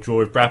Tuesday's 1-1 draw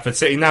with Bradford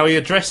City. Now he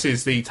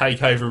addresses the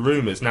takeover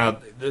rumours. Now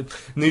the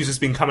news has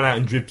been coming out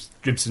in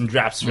dribs and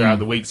drabs throughout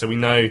the week, so we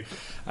know.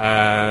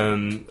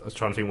 I was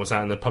trying to think what's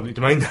out in the public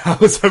domain now.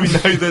 So we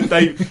know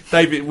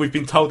that we've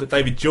been told that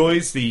David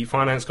Joyce, the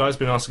finance guy, has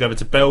been asked to go over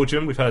to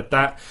Belgium. We've heard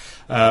that.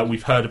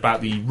 We've heard about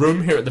the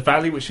room here at the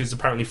Valley, which is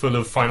apparently full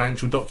of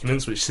financial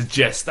documents, which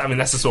suggest, I mean,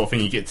 that's the sort of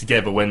thing you get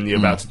together when you're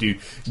about to do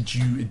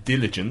due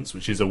diligence,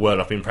 which is a word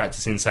I've been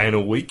practicing saying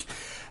all week.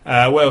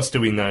 What else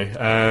do we know?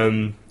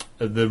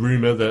 The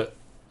rumour that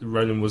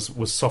Roland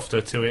was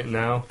softer to it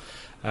now.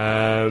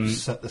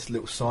 Set this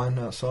little sign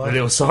outside. A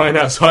little sign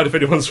outside. If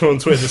anyone's on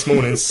Twitter this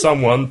morning,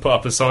 someone put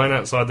up a sign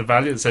outside the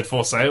Valley that said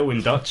 "for sale"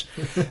 in Dutch.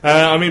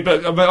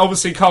 But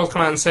obviously Carl's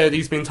come out and said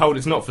he's been told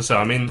it's not for sale.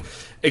 I mean,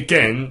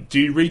 again, do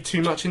you read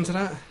too much into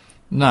that?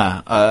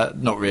 Nah,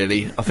 not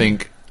really. I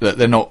think that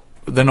they're not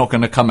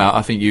going to come out.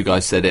 I think you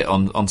guys said it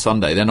on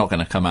Sunday. They're not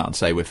going to come out and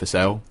say we're for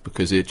sale,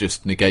 because it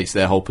just negates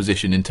their whole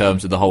position in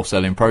terms of the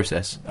wholesaling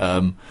process.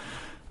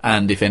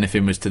 And if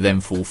anything was to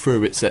then fall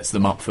through, it sets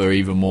them up for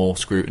even more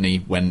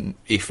scrutiny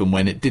if and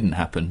when it didn't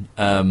happen.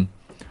 I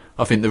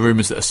think the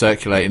rumours that are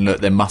circulating, look,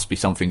 there must be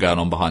something going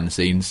on behind the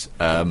scenes.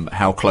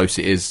 How close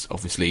it is,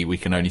 obviously, we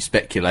can only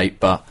speculate.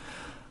 But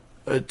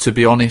to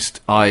be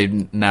honest,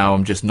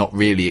 I'm just not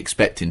really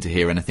expecting to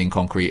hear anything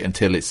concrete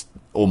until it's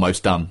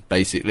almost done,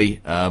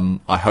 basically.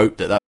 I hope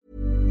that.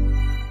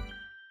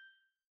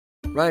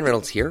 Ryan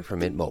Reynolds here from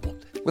Mint Mobile.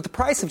 With the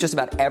price of just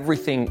about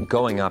everything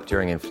going up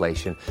during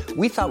inflation,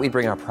 we thought we'd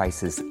bring our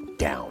prices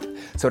down.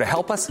 So to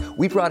help us,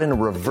 we brought in a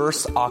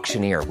reverse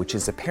auctioneer, which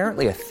is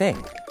apparently a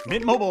thing.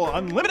 Mint Mobile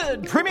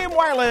Unlimited Premium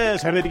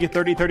Wireless. How to get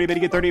 30, 30, how to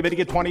get 30, how to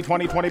get 20,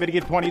 20, 20, how to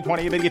get 20,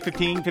 20, how to get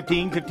 15,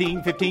 15,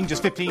 15, 15,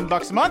 just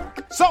 $15 a month?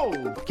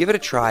 Sold! Give it a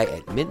try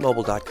at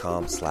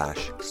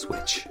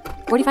mintmobile.com/switch.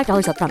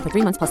 $45 up front for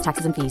 3 months plus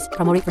taxes and fees.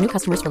 Promo rate for new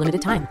customers for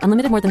limited time.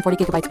 Unlimited more than 40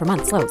 gigabytes per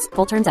month. Slows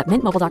full terms at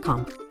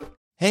mintmobile.com.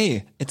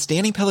 Hey, it's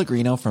Danny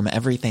Pellegrino from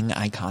Everything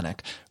Iconic.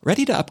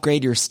 Ready to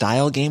upgrade your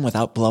style game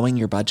without blowing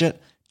your budget?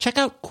 Check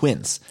out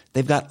Quince.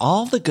 They've got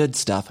all the good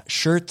stuff,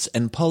 shirts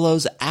and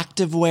polos,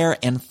 activewear,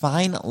 and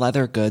fine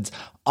leather goods,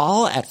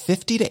 all at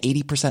 50 to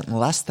 80%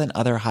 less than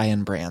other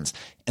high-end brands.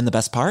 And the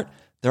best part?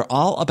 They're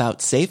all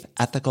about safe,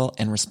 ethical,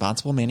 and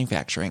responsible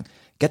manufacturing.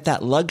 Get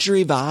that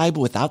luxury vibe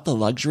without the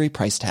luxury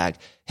price tag.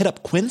 Hit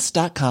up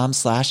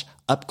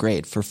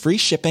quince.com/upgrade for free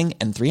shipping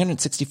and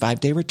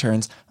 365-day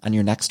returns on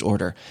your next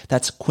order.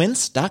 That's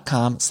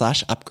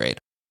quince.com/upgrade.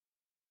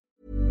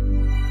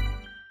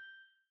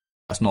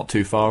 That's not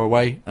too far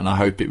away, and I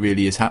hope it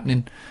really is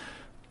happening.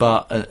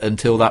 But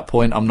until that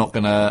point, I'm not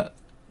gonna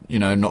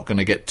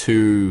get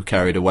too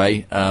carried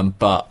away.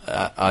 But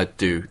I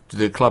do.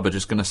 The club are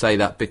just going to say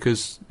that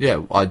because,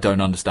 I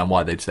don't understand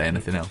why they'd say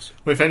anything else.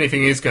 Well, if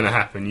anything is going to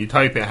happen, you'd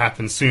hope it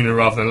happens sooner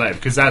rather than later.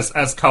 Because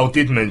as Carl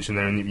did mention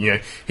there, and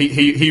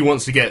he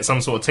wants to get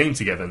some sort of team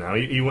together now.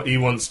 He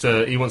wants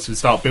to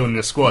start building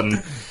a squad,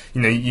 and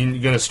you're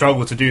going to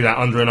struggle to do that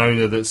under an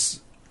owner that's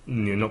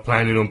not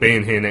planning on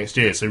being here next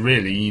year. So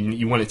really,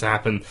 you want it to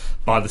happen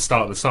by the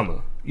start of the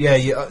summer. Yeah,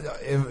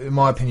 in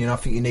my opinion, I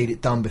think you need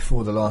it done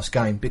before the last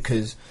game,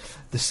 because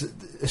as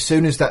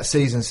soon as the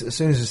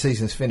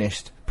season's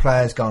finished,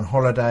 players go on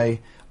holiday,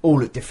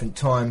 all at different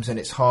times, and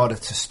it's harder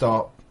to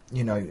start,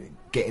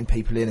 getting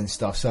people in and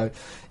stuff. So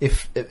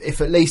if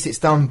at least it's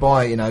done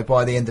by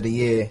the end of the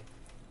year,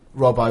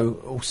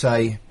 Robbo will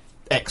say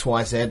X,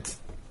 Y, Z,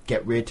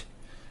 get rid.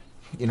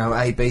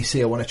 A, B,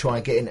 C, I want to try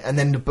and get in, and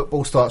then the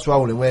ball starts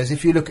rolling. Whereas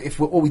if you look at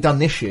what we've done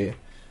this year,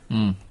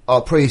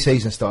 our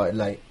pre-season started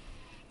late.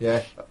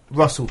 Yeah,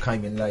 Russell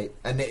came in late,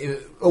 and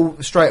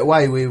straight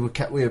away we were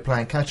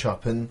playing catch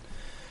up, and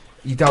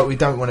we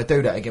don't want to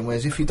do that again.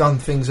 Whereas if you've done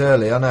things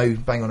early, I know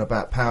bang on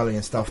about Powley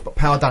and stuff, but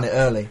Powell done it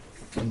early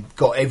and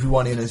got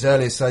everyone in as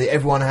early, so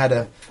everyone had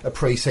a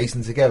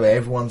pre-season together.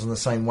 Everyone's on the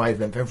same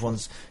wavelength.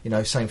 Everyone's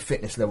same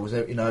fitness levels.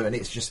 And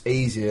it's just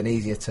easier and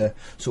easier to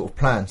sort of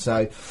plan.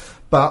 So,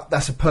 but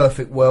that's a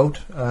perfect world.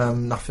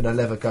 Nothing will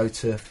ever go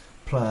to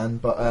plan,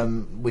 but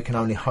we can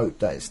only hope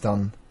that it's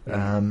done.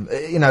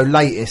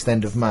 Latest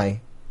end of May,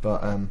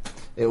 but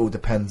it all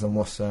depends on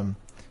what's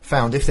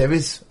found, if there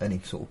is any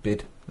sort of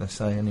bid. Let's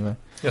say anyway.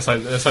 Let's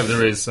hope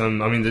there is.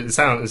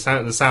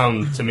 The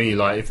sound to me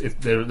like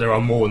if there are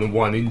more than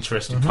one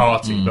interested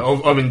party.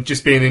 But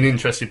just being an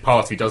interested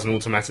party doesn't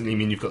automatically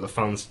mean you've got the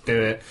funds to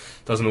do it.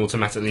 Doesn't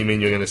automatically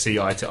mean you're going to see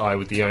eye to eye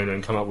with the owner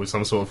and come up with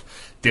some sort of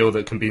deal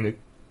that can be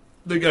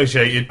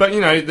negotiated. But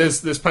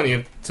there's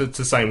plenty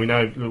to say. We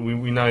know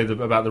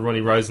about the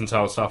Ronnie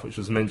Rosenthal stuff, which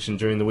was mentioned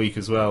during the week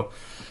as well.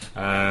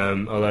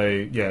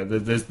 Although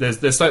there's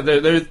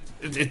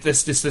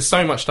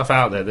so much stuff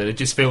out there that it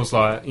just feels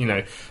like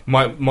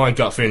my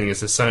gut feeling is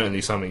there's certainly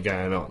something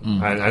going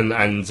on, and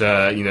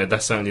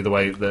that's certainly the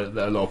way that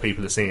a lot of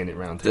people are seeing it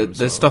around here.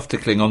 There's stuff to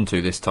cling on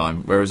to this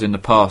time, whereas in the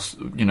past,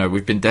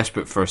 we've been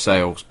desperate for a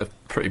sale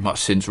pretty much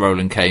since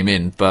Roland came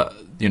in, but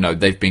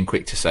they've been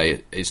quick to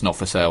say it's not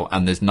for sale,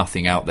 and there's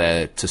nothing out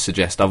there to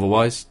suggest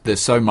otherwise.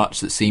 There's so much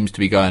that seems to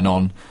be going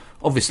on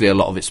obviously a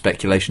lot of it's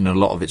speculation and a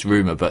lot of it's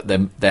rumour, but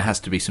there has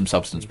to be some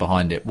substance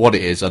behind it. What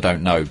it is, I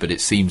don't know, but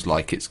it seems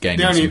like it's gaining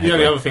some headway. The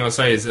only other thing I'll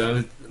say is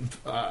a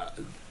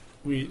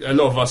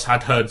lot of us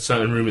had heard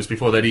certain rumours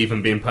before they'd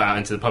even been put out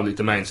into the public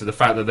domain, so the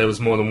fact that there was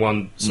more than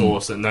one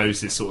source that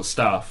knows this sort of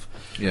stuff,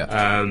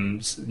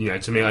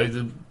 to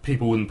me,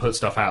 people wouldn't put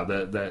stuff out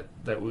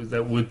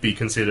that would be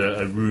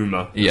considered a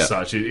rumour as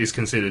such. It is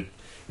considered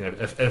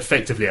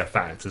effectively a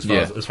fact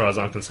as far as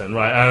I'm concerned.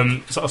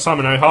 Right,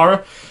 Simon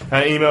O'Hara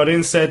emailed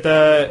in,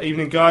 said,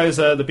 "Evening guys,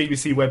 the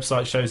BBC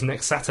website shows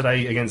next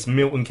Saturday against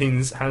Milton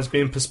Keynes has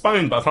been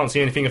postponed, but I can't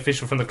see anything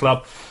official from the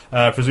club.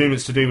 Presume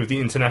it's to do with the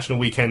international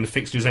weekend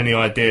fixtures. Any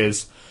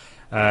ideas?"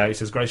 He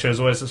says, "Great show as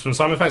always." That's from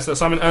Simon. Thanks for that,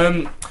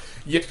 Simon.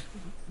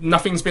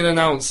 Nothing's been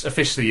announced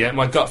officially yet.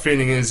 My gut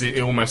feeling is it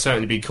will almost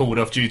certainly be called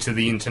off due to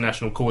the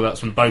international call-outs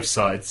from both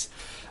sides.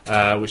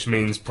 Which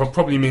means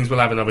probably means we'll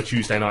have another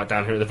Tuesday night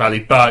down here at the Valley.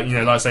 But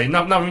like I say,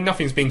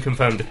 nothing's been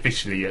confirmed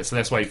officially yet. So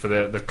let's wait for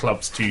the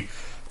clubs to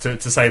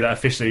say that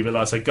officially. But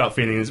like I say, gut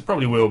feeling is it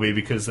probably will be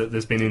because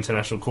there's been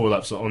international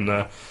call-ups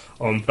on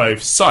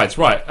both sides.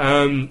 Right,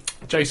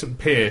 Jason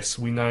Pearce,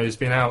 we know, has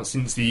been out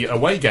since the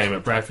away game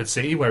at Bradford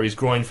City, where his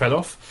groin fell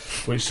off,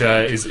 which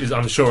is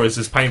I'm sure is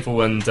as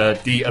painful and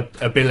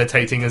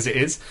debilitating as it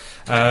is.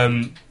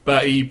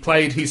 But he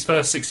played his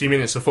first 60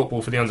 minutes of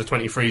football for the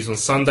under-23s on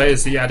Sunday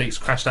as the Addicts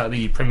crashed out of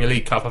the Premier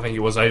League Cup. I think it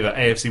was over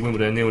AFC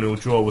Wimbledon. A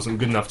 0-0 draw wasn't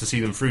good enough to see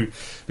them through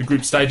the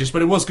group stages,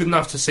 but it was good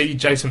enough to see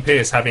Jason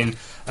Pearce having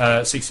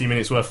 60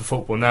 minutes worth of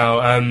football.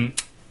 Now,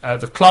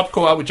 the club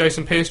caught up with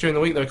Jason Pearce during the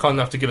week. They were kind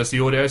enough to give us the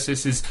audio. So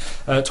this is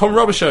Tom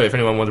Robichaux, if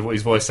anyone wondered what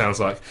his voice sounds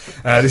like.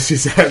 This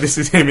is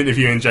him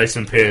interviewing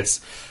Jason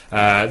Pearce.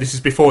 This is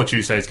before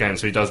Tuesday's game,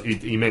 so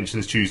he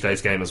mentions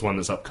Tuesday's game as one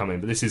that's upcoming.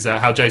 But this is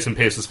how Jason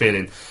Pearce was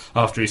feeling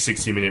after his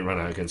 60-minute run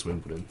out against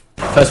Wimbledon.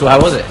 First of all, how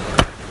was it?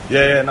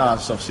 Yeah, no, I'm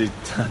just obviously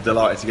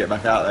delighted to get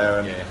back out there,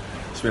 and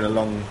it's been a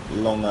long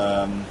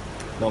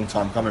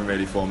time coming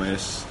really for me.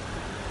 It's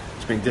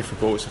been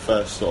difficult. It's the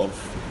first sort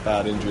of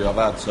bad injury I've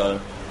had, so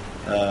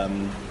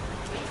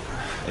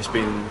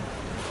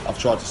I've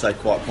tried to stay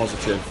quite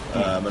positive.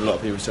 A lot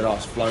of people said,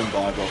 it's flown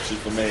by, but obviously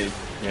for me,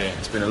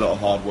 it's been a lot of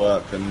hard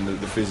work, and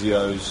the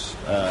physios,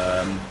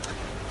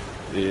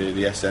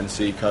 the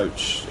SNC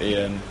coach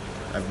Ian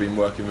have been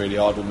working really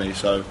hard with me.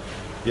 So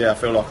I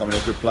feel like I'm in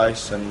a good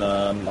place, and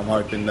I'm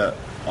hoping that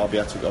I'll be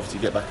able to obviously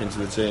get back into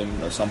the team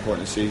at some point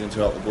in the season to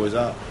help the boys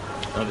out.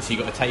 Obviously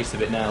you got a taste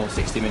of it now,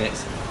 60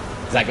 minutes.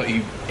 Has that got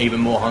you even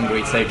more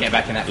hungry to get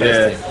back in that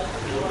first team?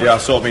 Yeah,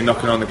 I've sort of been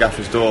knocking on the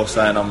gaffer's door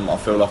saying I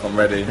feel like I'm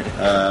ready.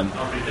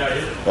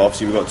 But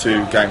obviously we've got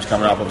 2 games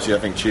coming up. Obviously I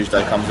think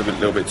Tuesday comes a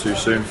little bit too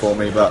soon for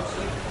me, but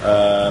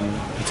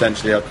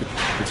potentially I could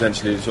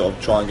sort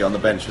of try and get on the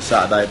bench for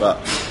Saturday.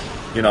 But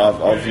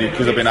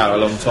because I've been out a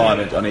long time,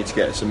 I need to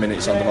get some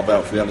minutes under my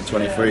belt for the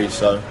under-23.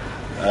 So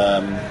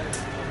I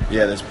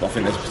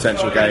think there's a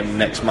potential game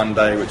next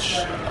Monday which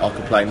I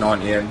could play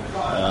 90 in.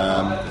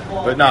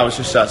 But no, it's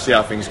just to see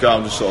how things go.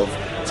 I'm just sort of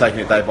taking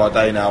it day by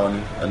day now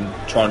and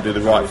trying to do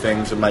the right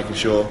things and making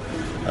sure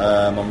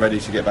I'm ready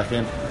to get back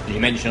in. You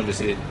mentioned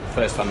obviously the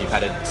first time you've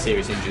had a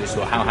serious injury.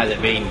 So how has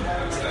it been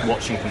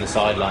watching from the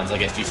sidelines? I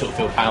guess, do you sort of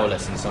feel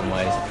powerless in some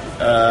ways?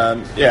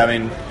 I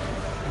mean,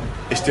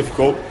 it's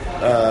difficult.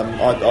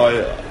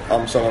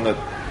 I'm someone that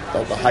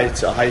I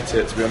hate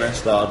it, to be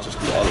honest.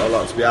 I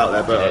like to be out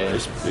there, but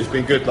it's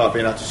been good, like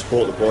being able to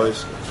support the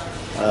boys.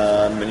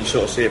 And you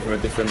sort of see it from a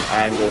different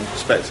angle and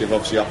perspective.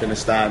 Obviously up in the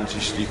stands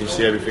you can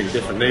see everything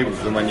differently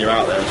than when you're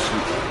out there.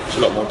 It's a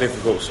lot more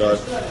difficult. So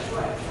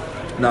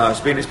no, it's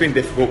been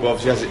difficult, but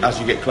obviously as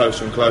you get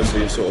closer and closer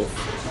you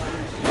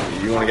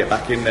want to get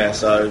back in there.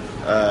 So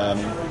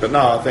but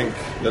no, I think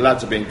the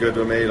lads have been good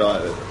with me,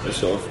 like they're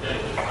sort of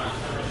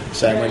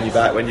saying when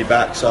you're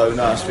back. So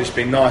no, it's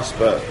been nice,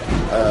 but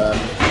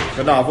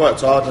no, I've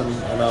worked hard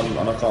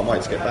and I can't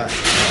wait to get back. I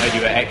heard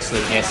you were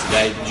excellent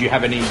yesterday. Did you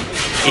have any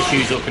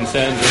issues or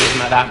concerns or anything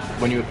like that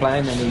when you were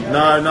playing?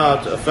 No, I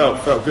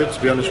felt good,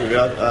 to be honest with you.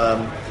 I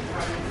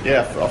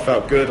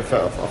felt good. I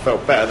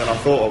felt better than I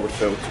thought I would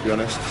feel, to be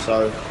honest.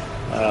 So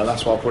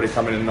that's why I'll probably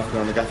come in and knocking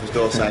on the gaffer's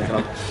door saying, "Can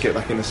I get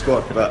back in the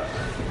squad?" But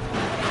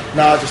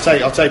no,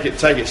 I'll take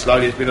it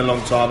slowly. It's been a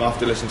long time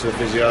after listening to the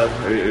physio,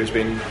 who's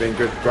been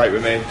good, great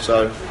with me.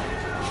 So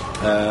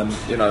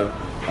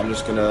I'm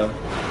just going to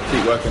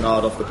keep working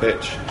hard off the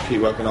pitch,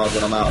 keep working hard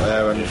when I'm out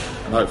there, and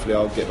hopefully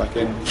I'll get back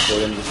in before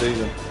the end of the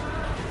season.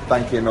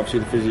 Thanking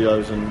obviously the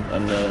physios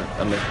and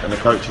the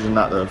coaches and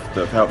that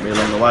have helped me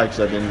along the way, because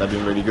they've been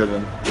really good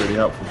and really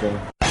helpful for me.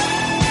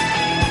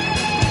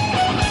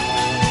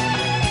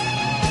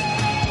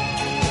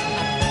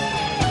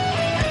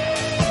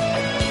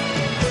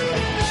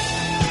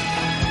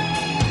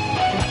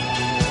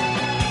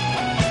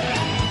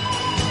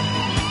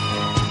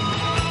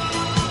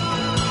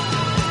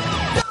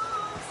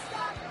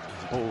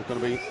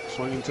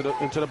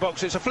 Into the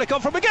box, it's a flick on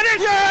from McGuinness.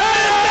 Oh,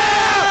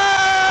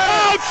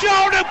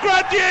 shoulder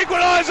grabbed the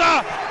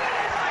equaliser.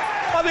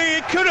 I think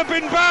it could have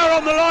been Bauer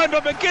on the line,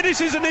 but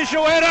McGuinness's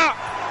initial header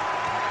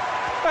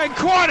And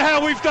quite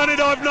how we've done it,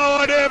 I've no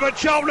idea, but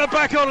Charlton are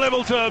back on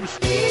level terms.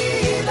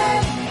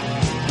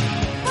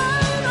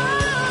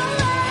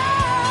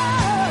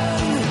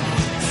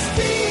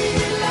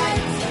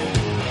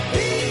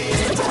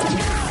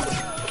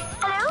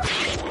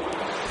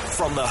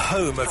 From the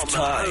home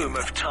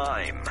of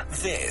time,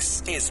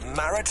 this is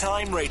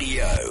Maritime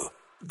Radio,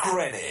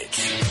 Greenwich.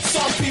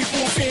 Some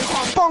people think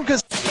I'm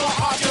bonkers, but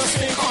I just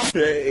think I'm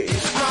great.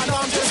 And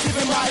I'm just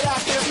living my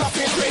life, there's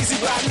nothing crazy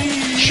about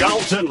me.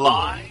 Charlton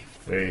Live.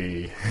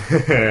 Hey.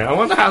 I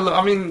wonder how.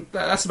 I mean,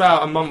 that's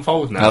about a month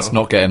old now. That's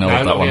not getting old. No,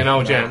 that not one. getting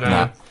old yet. No.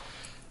 Nah.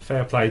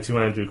 Fair play to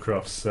Andrew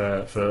Crofts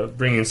for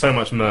bringing so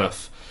much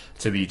mirth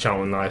to the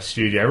Charlton Live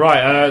studio.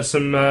 Right,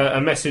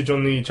 a message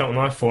on the Charlton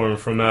Live forum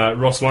from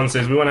Ross One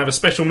says we want to have a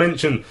special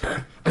mention,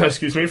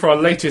 excuse me, for our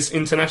latest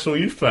international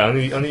youth player. I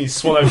need to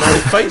swallow my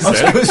face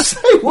there. I was going to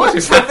say, what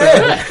is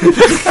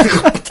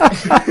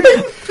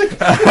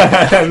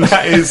And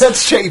that is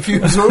that's cheap you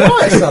was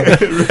alright, son.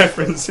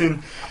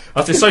 referencing.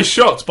 I was so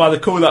shocked by the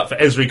call up for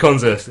Ezri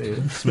Konsa,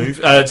 smooth,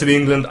 to the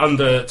England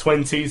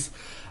under-20s.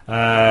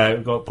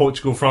 We've got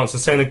Portugal, France,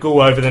 and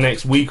Senegal over the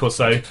next week or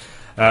so.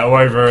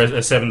 Or over a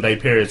 7-day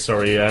period,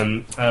 sorry.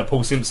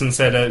 Paul Simpson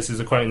said, this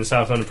is a quote in the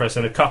South London Press,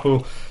 and a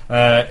couple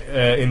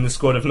in the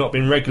squad have not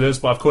been regulars,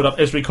 but I've called up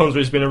Ezri Konsa,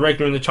 who's been a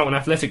regular in the Charlton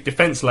Athletic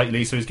defence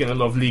lately, so he's getting a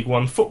lot of League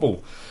One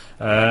football.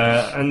 You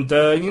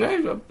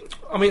know,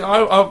 I mean,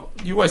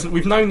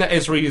 we've known that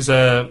Ezri is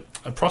a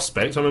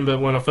prospect. I remember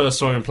when I first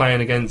saw him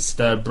playing against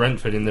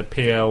Brentford in the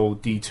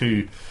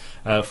PLD2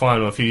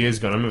 final a few years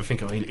ago, and I remember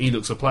thinking, oh, he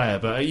looks a player.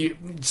 But are you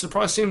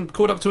surprised to see him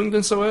called up to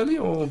England so early,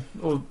 or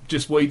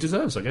just what he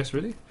deserves, I guess,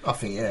 really? I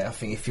think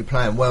if you're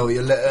playing well,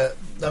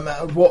 no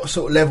matter what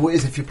sort of level it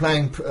is, if you're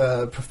playing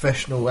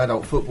professional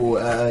adult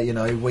football, you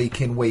know,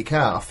 week in, week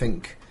out, I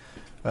think,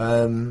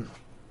 I mean,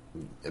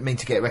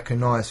 to get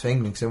recognised for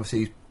England, because obviously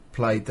he's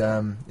played,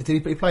 he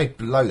played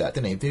below that,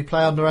 didn't he? Did he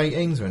play under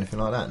 18s or anything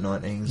like that,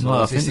 19s?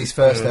 No, is this his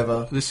first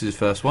ever? This is his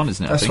first one,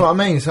 isn't it? That's what I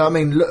mean. So, I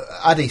mean, look,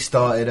 Addy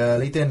started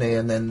early, didn't he?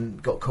 And then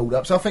got called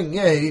up. So, I think,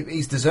 yeah,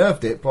 he's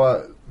deserved it.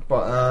 But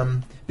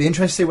be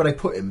interested to see where they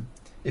put him.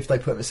 If they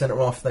put him at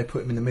centre-half, if they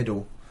put him in the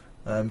middle.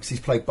 Because he's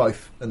played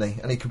both, hasn't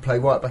he? And he can play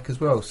right back as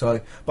well.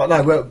 So, but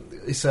no, well,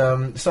 it's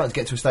starting to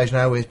get to a stage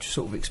now where we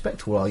sort of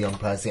expect all our young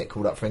players to get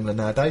called up for England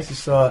nowadays.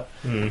 It's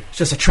it's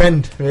just a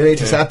trend, really. It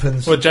just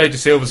happens. Well, Jay De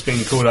Silva's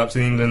been called up to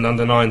the England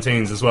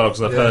under-19s as well,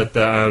 because I've heard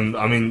that.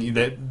 I mean,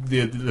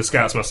 the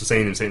scouts must have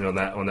seen him sitting on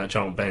that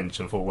Charlton bench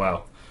and thought,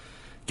 wow,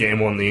 get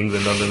him on the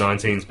England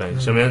under-19s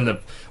bench. I mean,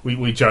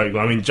 we joke.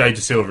 I mean, Jay De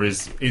Silva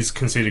is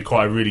considered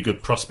quite a really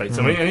good prospect.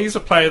 I mean, and he's a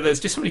player there's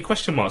just so many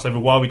question marks over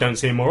why we don't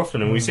see him more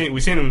often. And we've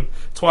seen him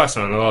twice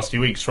now in the last few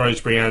weeks.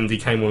 Shrewsbury, and he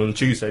came on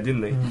Tuesday,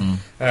 didn't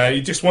he?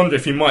 You just wonder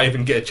if he might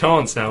even get a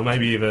chance now.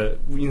 Maybe either,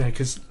 you know,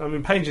 because I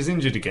mean, Page is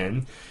injured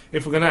again.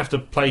 If we're going to have to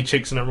play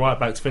Chickson at right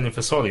back to fill in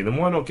for Solly, then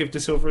why not give De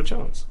Silva a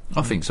chance?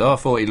 I think so. I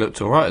thought he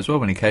looked all right as well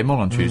when he came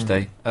on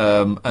Tuesday.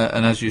 And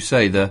as you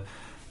say, the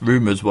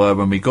rumours were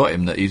when we got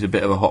him that he's a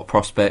bit of a hot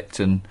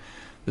prospect and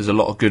there's a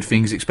lot of good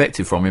things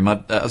expected from him.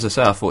 As I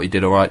say, I thought he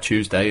did all right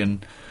Tuesday,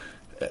 and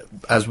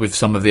as with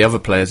some of the other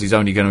players, he's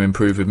only going to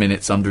improve with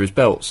minutes under his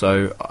belt.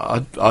 So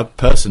I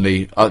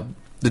personally,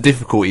 the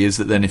difficulty is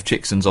that then if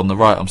Chickson's on the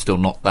right, I'm still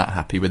not that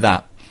happy with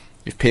that.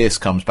 If Pearce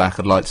comes back,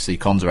 I'd like to see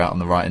Konsa out on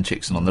the right and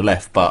Chickson on the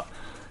left, but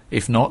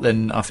if not,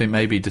 then I think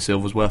maybe De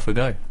Silva's worth a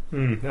go. We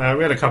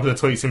had a couple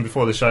of tweets in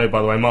before the show,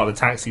 by the way. Mark the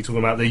Taxi talking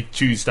about the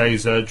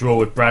Tuesday's draw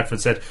with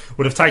Bradford, said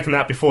would have taken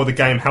that before the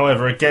game.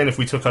 However, again, if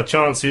we took our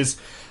chances,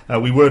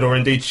 we would or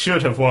indeed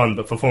should have won,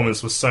 but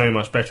performance was so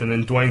much better. And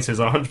then Dwayne says,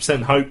 I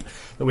 100% hope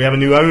that we have a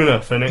new owner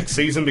for next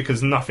season,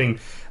 because nothing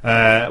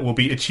will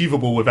be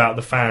achievable without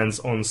the fans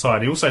on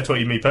side. He also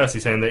tweeted me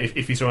personally saying that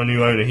if he saw a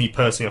new owner, he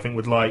personally, I think,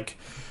 would like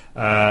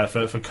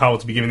for Carl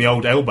to be given the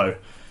old elbow.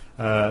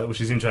 Which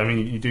is interesting. I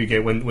mean, you do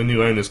get when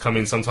new owners come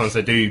in, sometimes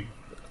they do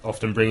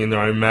often bring in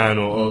their own man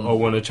or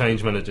want to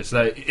change managers.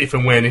 So if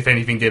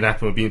anything did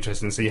happen, it would be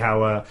interesting to see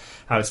how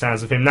it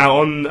stands with him. Now,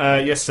 on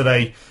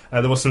yesterday,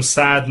 there was some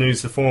sad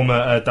news. The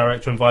former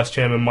director and vice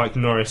chairman Mike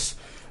Norris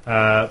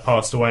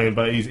passed away,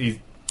 but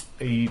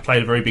he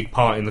played a very big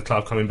part in the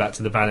club coming back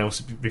to the Valley.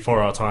 Also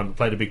before our time, but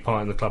played a big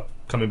part in the club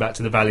coming back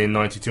to the Valley in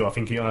 '92. I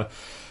think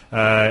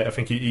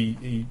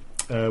he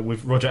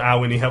with Roger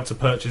Alwyn, he helped to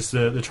purchase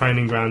the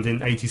training ground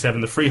in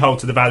 '87, the freehold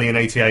to the Valley in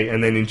 '88,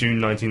 and then in June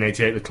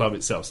 1988 the club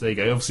itself. So there you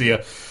go. Obviously,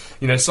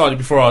 slightly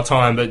before our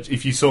time, but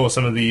if you saw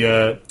some of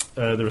the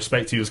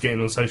respect he was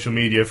getting on social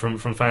media from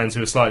fans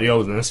who are slightly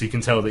older than us, you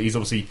can tell that he's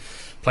obviously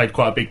played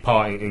quite a big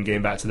part in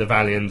getting back to the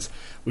Valley, and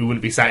we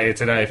wouldn't be sat here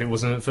today if it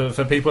wasn't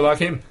for people like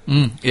him.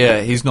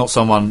 Yeah, he's not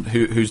someone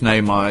whose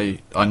name I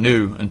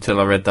knew until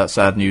I read that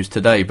sad news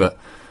today, but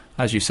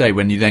as you say,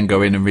 when you then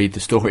go in and read the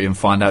story and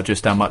find out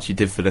just how much he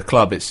did for the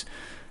club, it's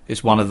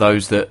one of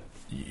those that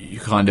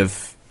you've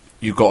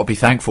got to be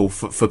thankful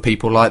for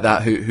people like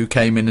that who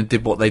came in and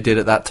did what they did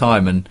at that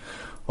time. And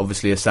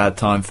obviously a sad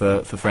time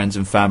for friends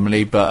and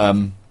family, but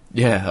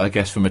I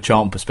guess from a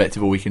Charlton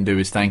perspective, all we can do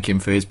is thank him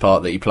for his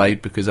part that he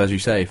played, because as you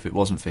say, if it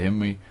wasn't for him,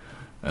 we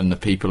the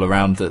people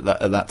around at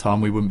that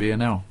time, we wouldn't be here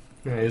now.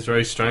 Yeah, it's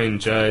very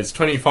strange. It's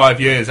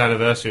 25 years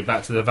anniversary of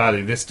Back to the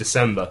Valley this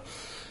December.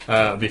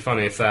 It'd be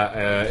funny if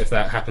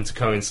that happened to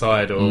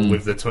coincide or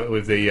with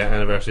the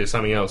anniversary of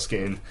something else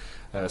getting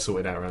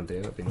sorted out around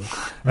here. That'd be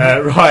nice.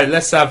 Right,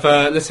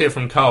 let's hear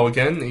from Carl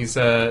again. He's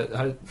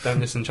don't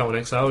listen to Charlton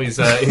Exile. He's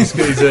got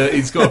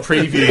a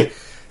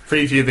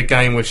preview the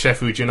game with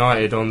Sheffield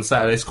United on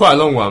Saturday. It's quite a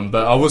long one,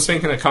 but I was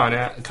thinking of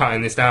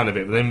cutting this down a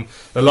bit, but then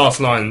the last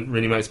line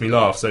really makes me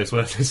laugh, so it's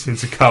worth listening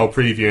to Carl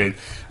previewing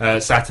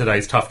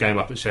Saturday's tough game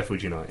up at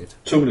Sheffield United.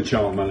 Talking to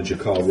Charlton manager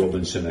Carl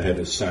Robinson ahead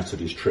of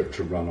Saturday's trip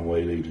to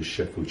runaway leaders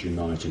Sheffield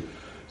United.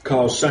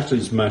 Carl,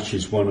 Saturday's match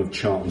is one of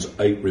Charlton's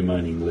 8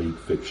 remaining league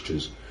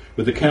fixtures.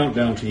 With the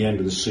countdown to the end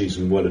of the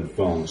season well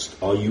advanced,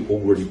 are you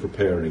already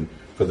preparing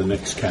for the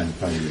next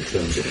campaign in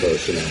terms of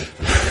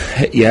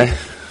personnel? Yeah.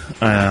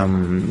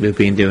 We've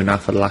been doing that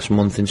for the last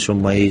month in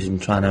some ways,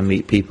 and trying to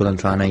meet people and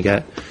trying to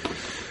get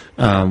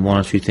one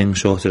or two things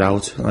sorted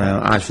out.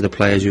 As for the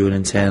players who are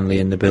internally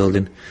in the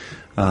building,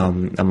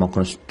 I'm not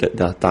going to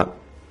that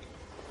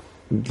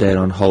they're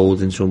on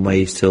hold in some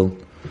ways till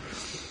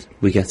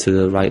we get to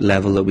the right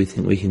level that we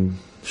think we can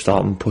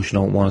start and pushing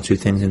out one or two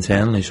things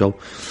internally. So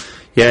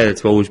yeah,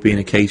 it's always been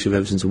a case of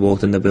ever since I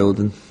walked in the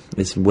building,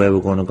 it's where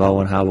we're going to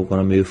go and how we're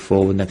going to move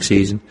forward next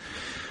season.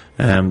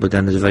 But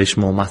then there's a very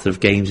small matter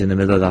of games in the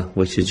middle of that,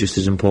 which is just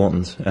as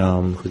important,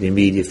 because the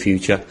immediate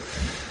future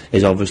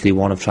is obviously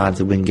one of trying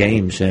to win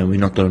games, and we've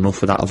not done enough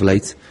for that of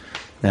late.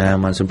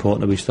 And it's important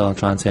that we start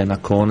trying to turn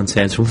that corner and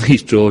turn some of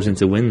these draws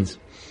into wins.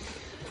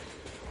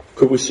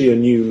 Could we see a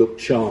new look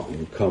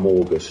Charlton come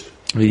August?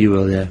 You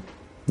will, yeah.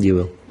 You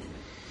will.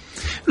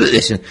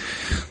 Listen,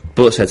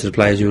 but said to the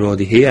players who are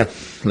already here,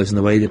 listen,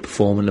 the way they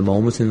perform at the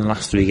moment in the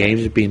last 3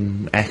 games has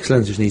been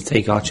excellent. Just need to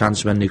take our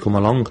chance when they come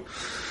along.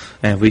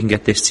 And if we can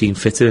get this team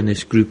fitter and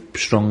this group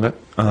stronger,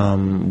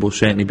 we'll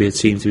certainly be a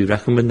team to be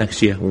reckoned with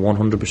next year,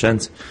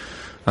 100%.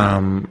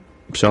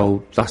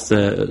 So that's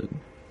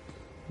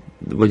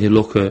when you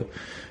look at,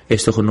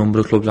 it's took a number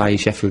of clubs, i.e.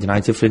 Sheffield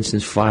United, for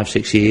instance,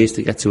 5-6 years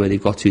to get to where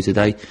they've got to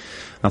today,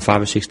 and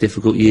 5 or 6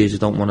 difficult years. I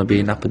don't want to be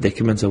in that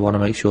predicament. I want to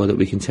make sure that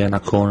we can turn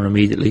that corner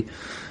immediately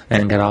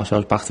and get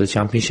ourselves back to the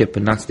Championship,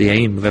 and that's the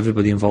aim of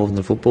everybody involved in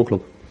the football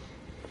club.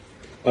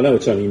 I know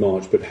it's only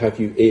March, but have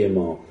you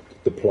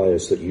earmarked the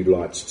players that you'd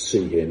like to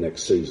see here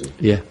next season?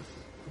 Yeah.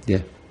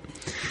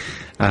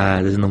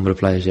 There's a number of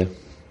players, yeah.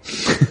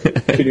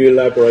 Can you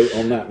elaborate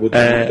on that with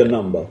the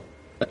number?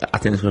 I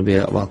think there's going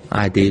to be,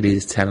 ideally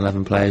there's 10,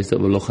 11 players that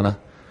we're looking at.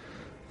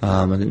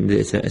 I think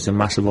it's a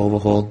massive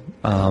overhaul,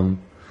 and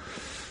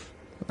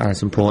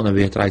it's important that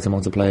we get the right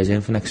amount of players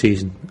in for next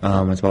season.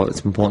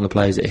 It's important the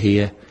players that are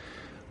here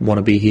want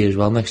to be here as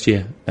well next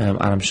year,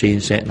 and I'm seeing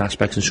certain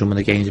aspects in some of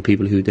the games of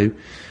people who do,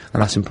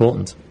 and that's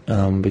important,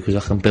 because I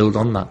can build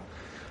on that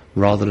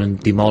rather than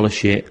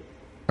demolish it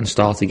and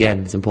start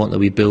again. It's important that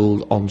we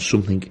build on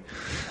something,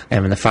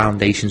 and the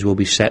foundations will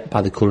be set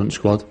by the current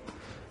squad,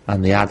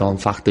 and the add-on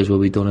factors will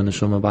be done in the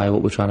summer by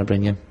what we're trying to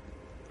bring in.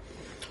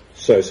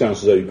 So it sounds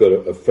as though you've got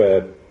a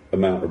fair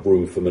amount of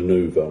room for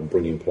manoeuvre on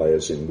bringing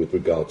players in with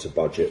regard to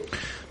budget.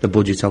 The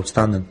budget's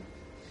outstanding.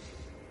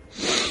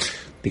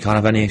 They can't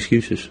have any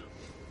excuses.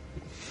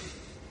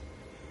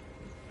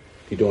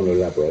 You don't want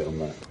to elaborate on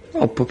that?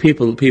 Oh, but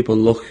people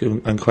look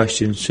and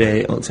question,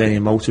 say any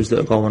motives that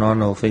are going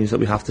on or things that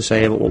we have to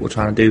say about what we're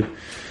trying to do.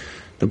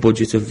 The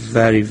budgets are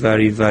very,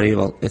 very, very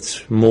well.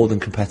 It's more than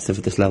competitive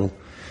at this level.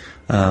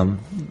 I'm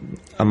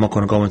not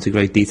going to go into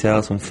great detail.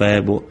 It's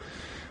unfair, but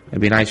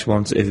it'd be nice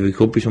once if we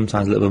could be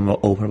sometimes a little bit more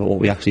open about what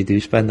we actually do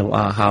spend,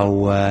 about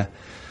how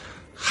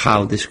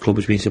this club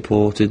has been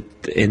supported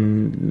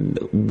in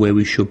where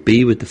we should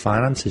be with the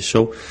finances.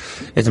 So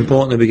it's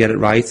important that we get it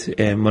right.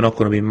 We're not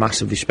going to be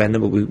massively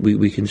spending, but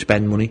we can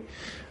spend money,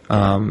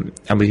 and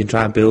we can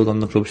try and build on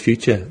the club's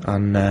future.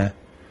 And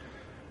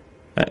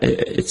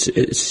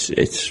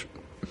it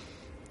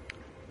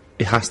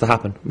has to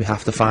happen. We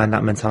have to find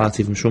that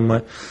mentality from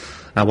somewhere.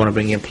 I want to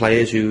bring in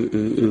players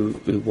who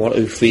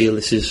feel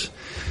this is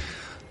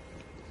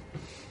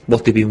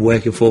what they've been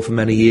working for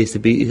many years to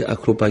be a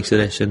club like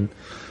this, and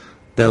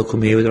they'll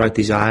come here with the right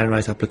desire and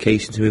right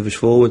application to move us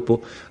forward.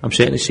 But I'm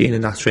certainly seeing in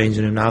that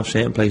changing room now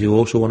certain players who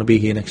also want to be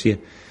here next year.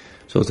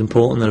 So it's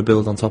important that I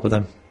build on top of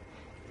them.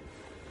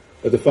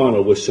 At the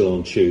final whistle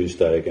on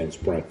Tuesday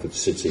against Bradford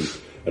City,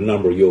 a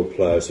number of your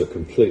players are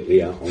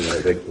completely out on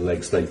their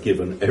legs. They've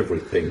given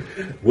everything.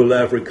 Will they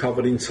have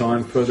recovered in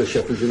time for the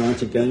Sheffield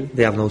United game?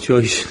 They have no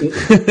choice.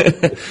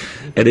 It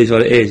is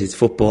what it is. It's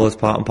football. It's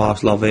part and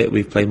parcel of it.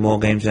 We've played more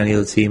games than any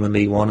other team in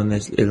League One in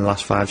the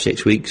last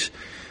 5-6 weeks.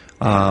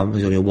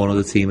 There's only one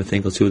other team, I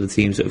think, or two other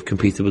teams that have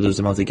competed with us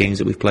the amount of games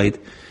that we've played.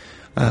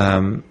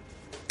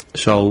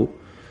 So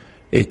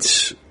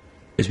it's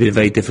been a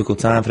very difficult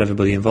time for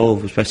everybody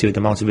involved, especially with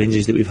the amount of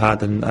injuries that we've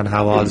had and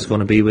how hard it's going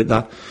to be with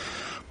that.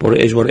 But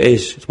it is what it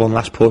is. It's one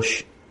last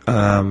push.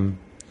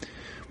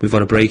 We've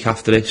got a break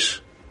after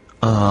this.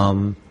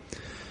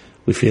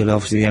 We feel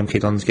obviously the MK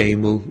Dons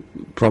game will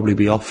probably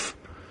be off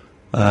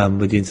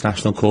with the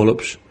international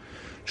call-ups.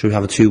 So we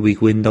have a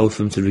 2-week window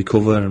for them to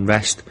recover and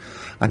rest,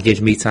 and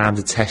gives me time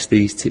to test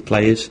these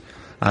players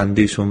and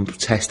do some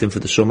testing for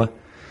the summer,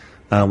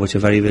 which I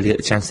very rarely get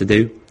the chance to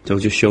do. So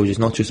it just shows it's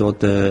not just about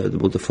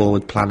the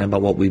forward planning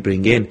about what we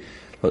bring in,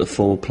 but the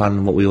forward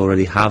planning what we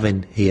already have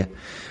in here.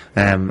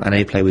 And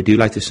any player we do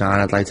like to sign,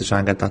 I'd like to try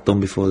and get that done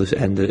before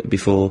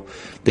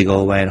they go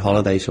away on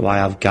holiday, so I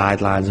have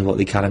guidelines of what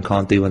they can and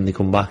can't do when they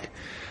come back.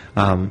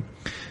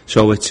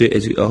 So it's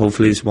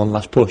hopefully it's one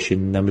last push,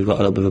 and then we've got a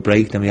little bit of a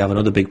break, then we have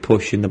another big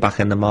push in the back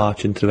end of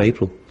March and through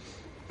April.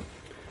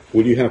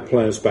 Will you have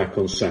players back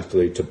on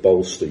Saturday to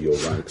bolster your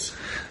ranks?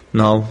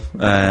 No.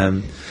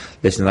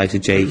 Listen, like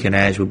Jake and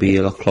Ez will be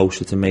a lot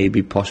closer to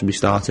maybe possibly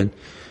starting.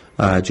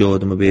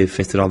 Jordan will be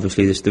fitter,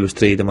 obviously. There was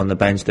 3 of them on the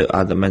bench that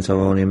meant to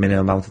have only a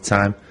minimum amount of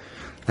time.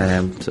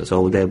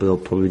 So they'll be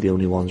probably the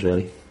only ones,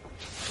 really.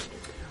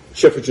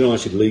 Sheffield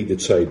United lead the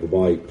table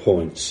by 8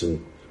 points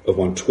and have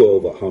won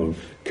 12 at home.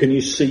 Can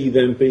you see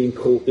them being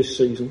caught this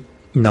season?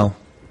 No.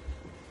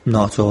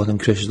 Not at all. I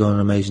think Chris has done an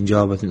amazing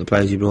job. I think the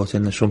players he brought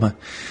in this summer,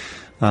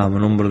 a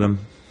number of them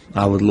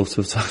I would love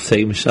to have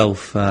taken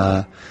myself,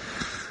 but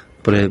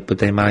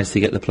they managed to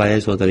get the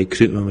players. Or the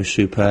recruitment was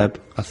superb.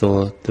 I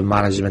thought the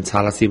manager's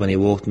mentality when he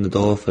walked in the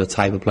door for the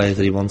type of players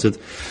that he wanted,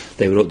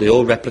 they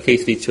all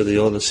replicated each other,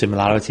 all the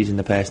similarities in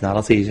the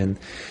personalities, and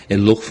it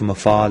looked from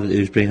afar that he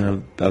was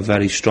bringing a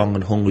very strong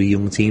and hungry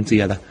young team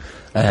together,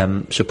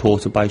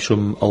 supported by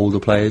some older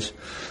players.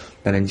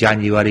 Then in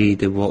January he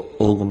did what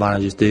all good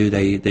managers do,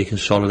 they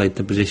consolidate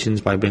the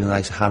positions by bringing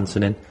like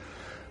Hansen in,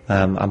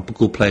 and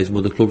good players from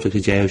other clubs like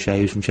Jay O'Shea,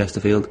 who's from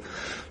Chesterfield.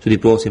 So they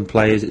brought in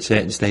players at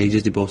certain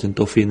stages. They brought in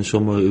Duffy in the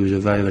summer, who was a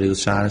very, very good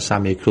signing.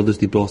 Sammy Cruthers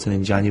they brought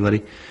in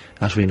January,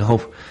 as we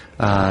know.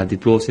 They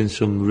brought in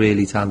some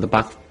really talented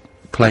back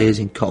players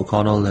in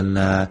O'Connell and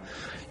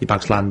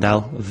Ebanks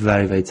Landell,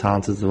 very, very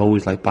talented. They've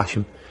always liked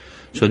Basham.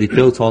 So they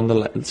built on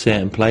the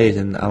certain players,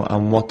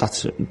 and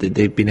what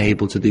they've been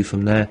able to do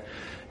from there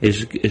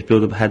is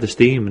build up a head of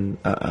steam,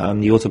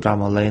 and the Auto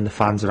Bramwell Lane, the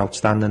fans are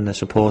outstanding. The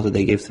support that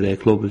they give to their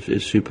club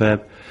is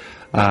superb.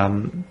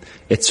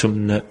 It's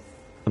something that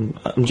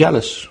I'm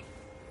jealous.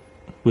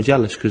 We're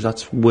jealous because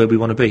that's where we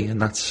want to be,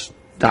 and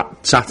that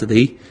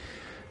Saturday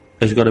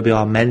has got to be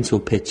our mental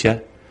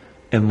picture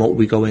in what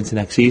we go into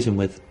next season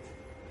with,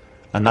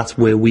 and that's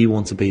where we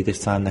want to be this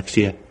time next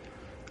year,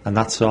 and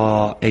that's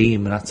our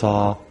aim, and that's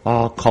our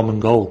common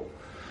goal.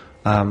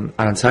 And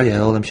I tell you,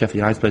 all them Sheffield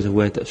United players have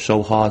worked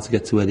so hard to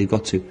get to where they've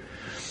got to.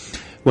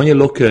 When you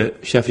look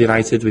at Sheffield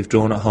United, we've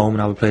drawn at home and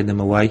now we're playing them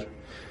away.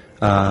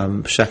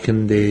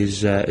 Second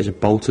is a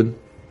Bolton.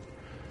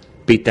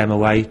 Beat them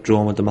away,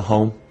 drawn with them at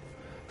home.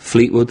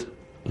 Fleetwood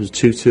was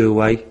 2-2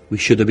 away. We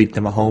should have beat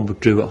them at home,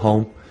 but drew at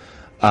home.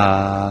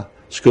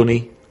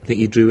 Scunny, I think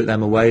you drew at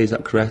them away, is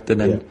that correct?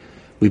 And then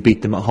we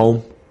beat them at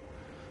home.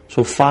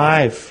 So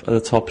 5 of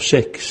the top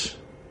 6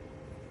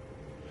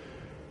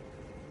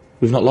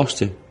 we've not lost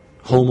to,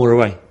 home or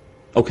away.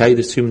 Okay,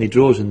 there's too many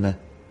draws in there.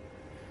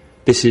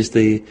 There's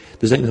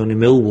only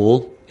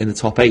Millwall in the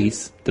top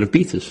 8 that have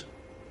beat us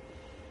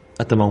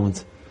at the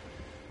moment.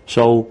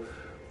 So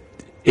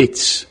it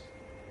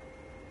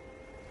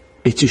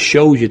just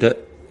shows you that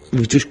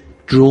we've just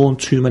drawn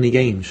too many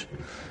games,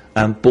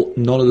 but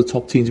none of the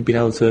top teams have been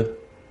able to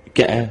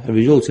get a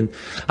result, and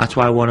that's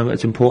why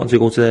it's important to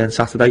go to there on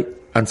Saturday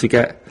and to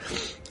get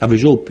a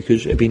result,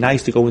 because it'd be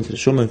nice to go into the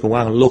summer and go,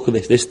 wow, look at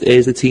this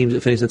is the teams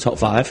that finished in the top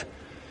 5,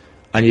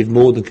 and you've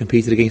more than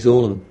competed against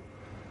all of them.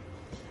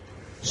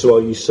 So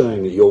are you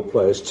saying that your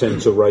players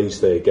tend to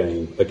raise their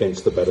game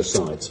against the better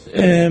sides?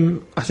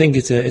 I think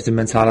it's a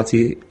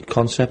mentality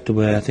concept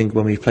where I think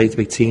when we play the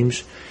big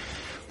teams,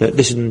 that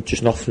this isn't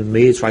just not from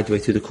me, it's right the way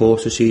through the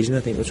course of the season.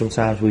 I think that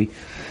sometimes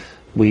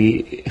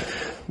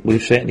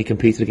we've certainly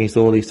competed against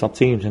all these top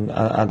teams, and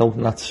I don't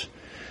think that's...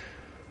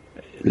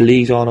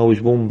 Leagues aren't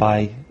always won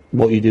by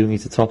what you do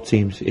against the top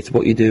teams, it's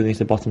what you do against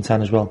the bottom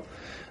 10 as well.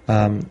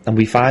 And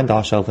we find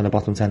ourselves in the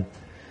bottom 10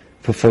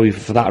 for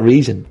that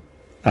reason.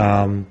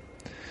 And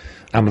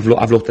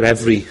I've looked at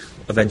every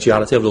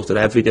eventuality, I've looked at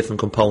every different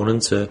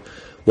component to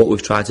what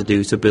we've tried to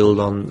do to build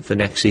on for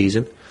next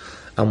season,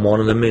 and one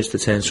of them is to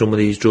turn some of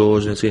these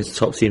draws against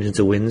the top teams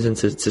into wins, and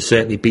to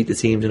certainly beat the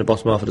teams in the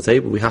bottom half of the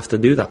table. We have to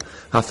do that,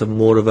 have to have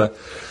more of a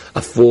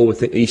forward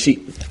thing. You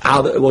see,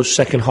 how it was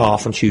second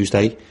half on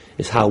Tuesday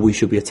is how we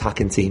should be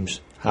attacking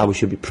teams, how we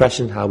should be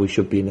pressing, how we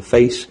should be in the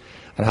face,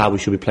 and how we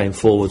should be playing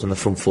forwards on the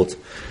front foot.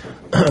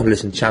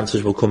 Listen,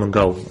 chances will come and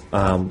go.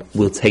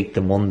 We'll take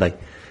them one day,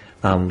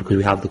 because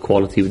we have the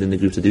quality within the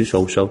group to do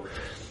so. So,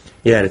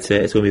 yeah, it's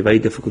going to be a very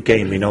difficult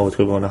game. We know it's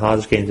going to be one of the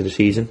hardest games of the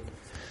season,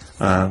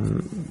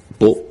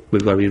 but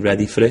we've got to be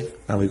ready for it,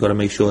 and we've got to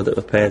make sure that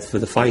we're prepared for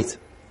the fight.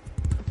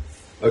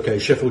 Okay,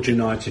 Sheffield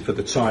United for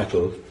the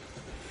title.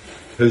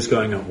 Who's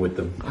going up with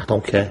them? I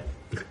don't care.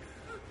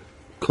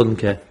 Couldn't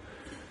care.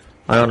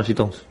 I honestly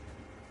don't.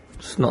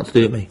 It's not to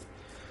do with me.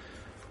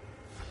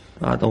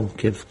 I don't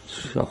give.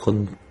 I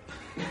couldn't.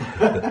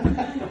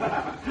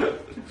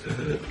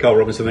 Carl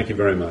Robinson, thank you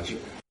very much.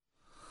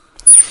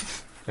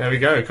 There we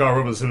go. Carl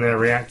Robinson there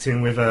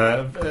reacting with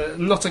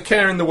not a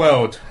care in the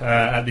world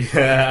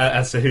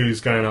as to who's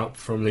going up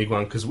from League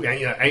One, because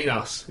ain't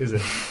us, is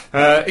it?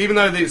 Even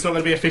though it's not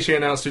going to be officially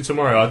announced to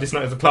tomorrow, I just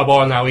noticed the club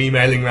are now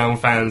emailing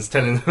round fans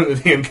telling them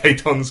that the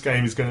MK Dons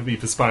game is going to be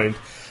postponed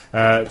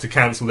to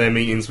cancel their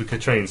meetings with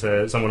Katrine.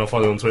 So someone I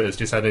follow on Twitter has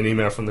just had an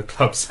email from the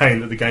club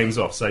saying that the game's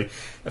off. So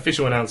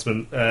official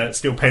announcement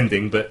still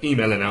pending, but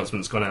email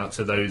announcement's gone out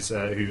to those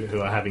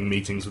who are having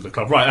meetings with the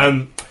club.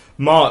 Right,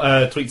 Mark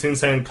tweets in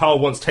saying Carl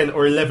wants 10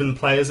 or 11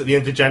 players at the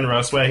end of January.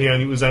 I swear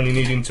he was only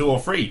needing 2 or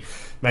 3.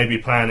 Maybe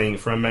planning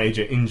for a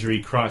major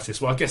injury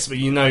crisis. Well, I guess, but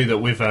you know that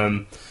with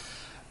a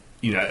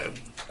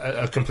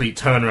complete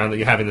turnaround that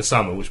you have in the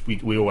summer, which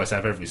we always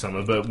have every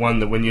summer, but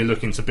one that when you're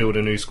looking to build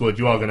a new squad,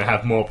 you are going to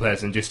have more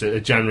players than just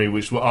a January,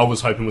 which I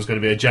was hoping was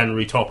going to be a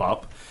January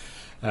top-up.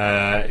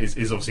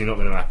 Is obviously not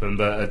going to happen,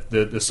 but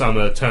the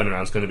summer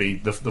turnaround is going to be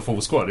the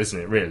full squad, isn't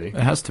it, really? It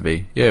has to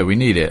be. Yeah, we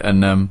need it.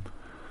 And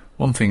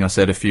one thing I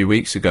said a few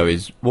weeks ago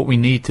is what we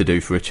need to do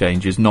for a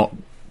change is not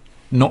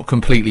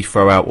completely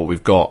throw out what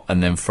we've got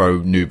and then throw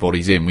new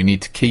bodies in. We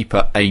need to keep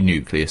a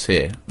nucleus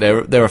here.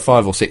 There are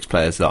 5 or 6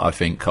 players that I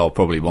think Carl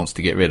probably wants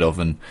to get rid of,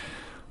 and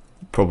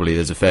probably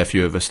there's a fair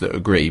few of us that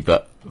agree,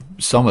 but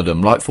some of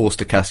them, like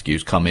Forster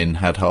Caskew's come in,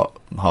 had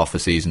half a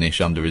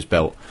season-ish under his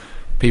belt.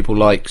 People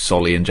like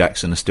Solly and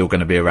Jackson are still going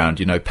to be around.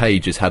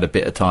 Page has had a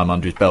bit of time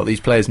under his belt. These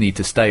players need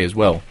to stay as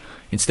well.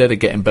 Instead of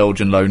getting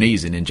Belgian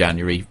loanees in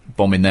January,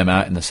 bombing them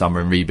out in the summer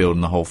and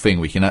rebuilding the whole thing,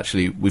 we've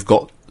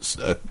got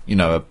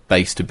a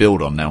base to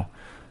build on now,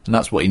 and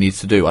that's what he needs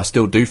to do. I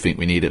still do think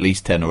we need at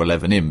least 10 or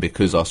 11 in,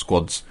 because our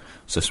squad's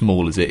so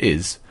small as it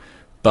is,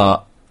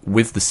 but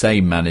with the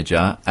same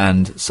manager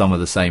and some of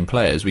the same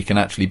players, we can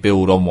actually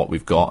build on what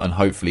we've got and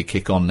hopefully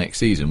kick on next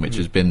season, which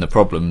has been the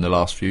problem in the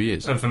last few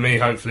years. And for me,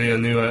 hopefully,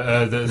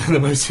 the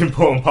most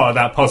important part of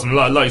that puzzle,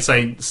 like you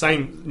say,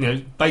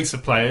 same base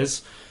of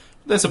players.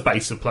 There's a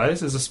base of players.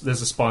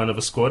 There's a spine of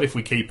a squad if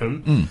we keep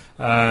them.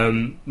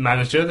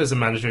 Manager. There's a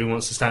manager who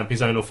wants to stamp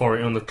his own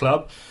authority on the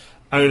club.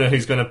 Owner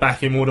who's going to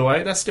back him all the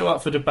way. That's still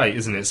up for debate,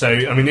 isn't it? So,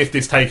 I mean, if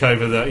this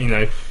takeover that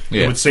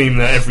it would seem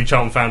that every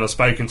Charlton fan I've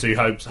spoken to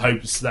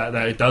hopes that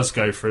it does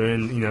go through,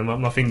 and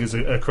my fingers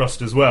are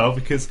crossed as well,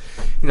 because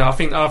I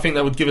think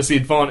that would give us the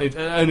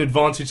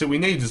advantage that we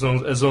need as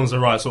long as the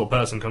right sort of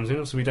person comes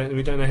in. So we don't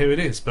know who it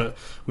is, but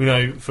we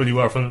know fully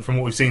well from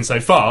what we've seen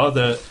so far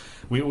that.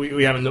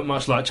 We haven't looked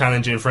much like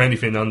challenging for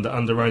anything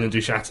under Roland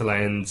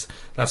Duchâtelet, and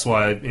that's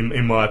why,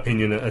 in my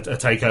opinion, a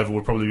takeover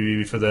would probably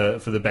be for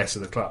the best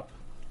of the club.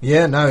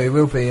 Yeah, no, it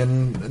will be,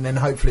 and then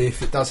hopefully,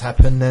 if it does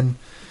happen, then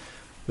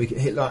we can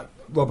hit, like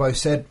Robbo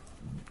said,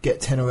 get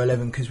 10 or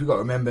 11, because we've got to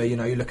remember,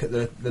 you look at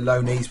the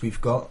loanees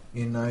we've got.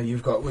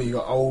 You've got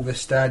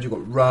Olvestad, you've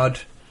got Rudd.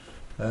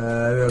 Who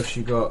else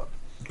you got?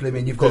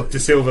 You've got De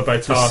Silva,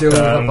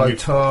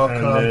 Botaka,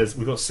 and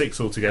we've got 6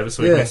 altogether,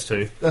 so we've missed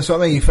 2. That's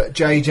what I mean. You've got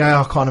JJ,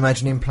 I can't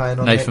imagine him playing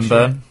on Nathan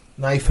Byrne.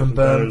 Nathan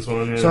Byrne.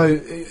 So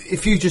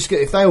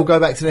if they all go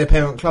back to their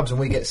parent clubs and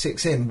we get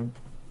 6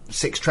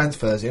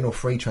 transfers in, or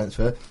 3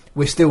 transfer,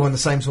 we're still on the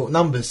same sort of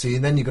numbers. So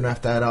then you're going to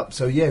have to add up.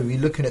 So yeah, we're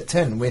looking at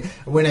 10. We're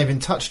not even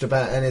touched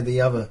about any of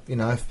the other.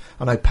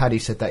 I know Paddy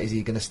said that. Is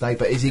he going to stay?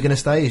 But is he going to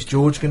stay? Is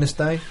George going to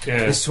stay?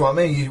 Yeah. This is what I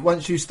mean.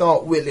 Once you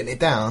start whittling it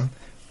down,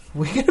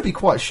 we're going to be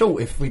quite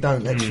short if we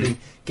don't actually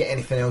get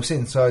anything else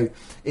in. So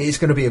it's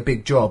going to be a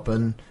big job,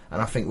 and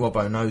I think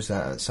Robbo knows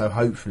that. So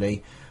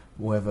hopefully,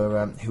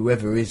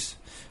 whoever is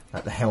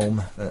at the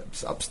helm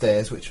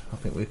upstairs, which I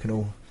think we can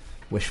all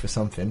wish for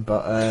something,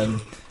 but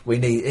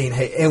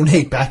he'll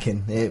need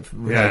backing,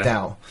 no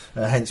doubt.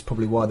 Hence,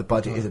 probably why the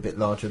budget is a bit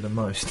larger than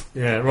most.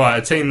 Yeah,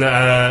 right. A team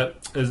that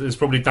has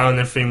probably done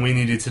everything we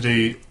needed to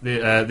do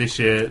this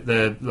year.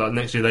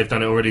 Next year, they've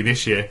done it already.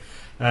 This year.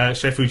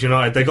 Sheffield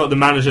United, they got the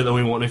manager that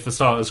we wanted for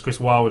starters, Chris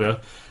Wilder,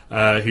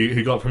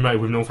 who got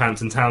promoted with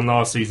Northampton Town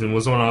last season,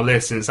 was on our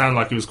list, and it sounded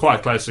like he was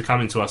quite close to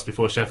coming to us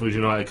before Sheffield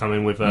United come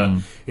in with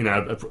I don't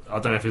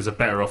know if it was a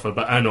better offer,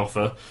 but an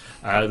offer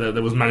that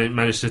was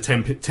managed to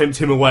tempt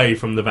him away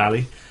from the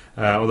Valley.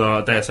 Although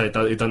I dare say it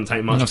doesn't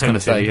take much. I was going to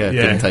say, it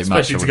didn't take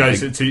much.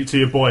 Especially to go to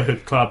your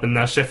boyhood club, and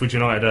now Sheffield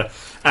United are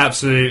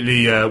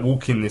absolutely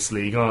walking this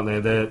league, aren't they?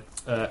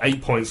 They're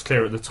 8 points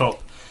clear at the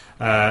top.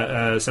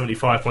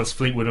 75 points,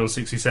 Fleetwood on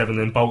 67,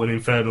 then Bolton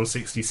in third on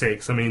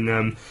 66. I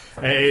mean,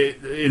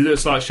 it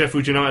looks like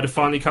Sheffield United have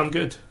finally come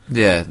good.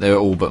 Yeah, they're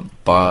all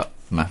but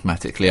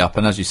mathematically up,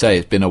 and as you say,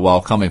 it's been a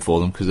while coming for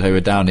them, because they were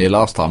down here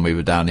last time we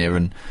were down here,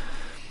 and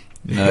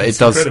it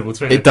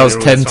does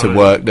tend to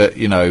work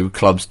that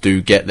clubs do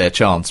get their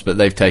chance, but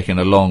they've taken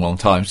a long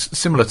time.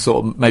 Similar to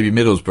sort of maybe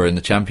Middlesbrough in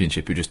the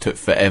Championship, who just took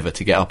forever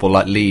to get up, or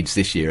like Leeds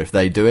this year if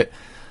they do it.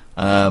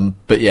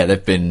 But yeah,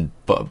 they've been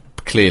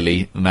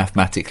clearly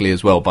mathematically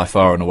as well by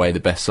far and away the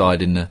best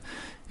side in the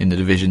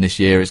division this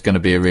year. It's going to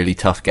be a really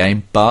tough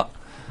game, but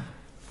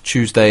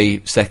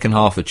Tuesday, second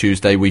half of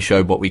Tuesday, we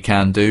showed what we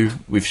can do.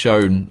 We've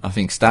shown, I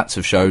think stats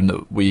have shown,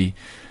 that we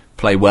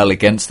play well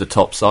against the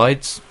top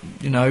sides.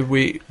 You know,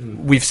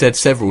 we've said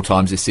several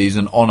times this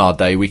season, on our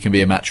day we can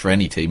be a match for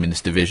any team in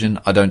this division.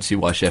 I don't see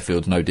why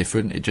Sheffield's no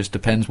different. It just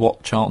depends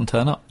what Charlton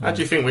turn up. How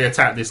do you think we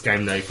attacked this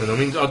game, Nathan? I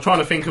mean, I'm trying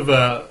to think of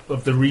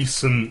the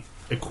recent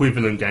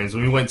equivalent games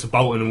when we went to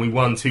Bolton and we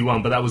won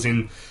 2-1, but that was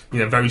in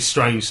very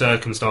strange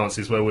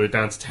circumstances where we were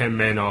down to 10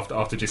 men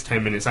after just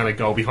 10 minutes and a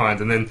goal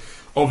behind, and then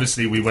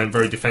obviously we went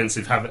very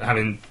defensive,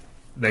 having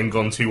then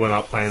gone 2-1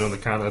 up, playing on the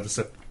counter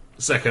the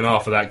second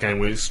half of that game.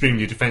 We're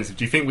extremely defensive.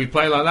 Do you think we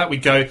play like that? We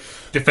go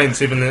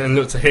defensive and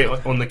look to hit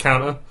on the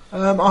counter?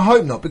 I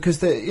hope not, because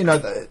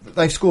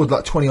they've scored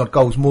like 20 odd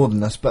goals more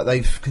than us, but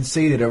they've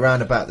conceded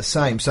around about the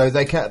same, so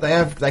they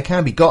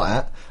can be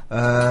got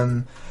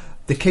at.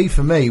 The key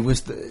for me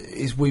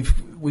is we've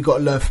got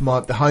to learn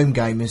from the home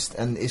game is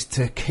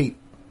to keep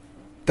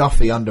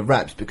Duffy under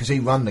wraps, because he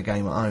run the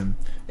game at home.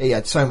 He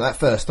had that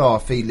first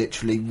half. He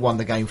literally won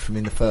the game from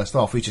in the first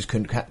half. We just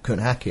couldn't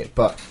hack it.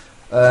 But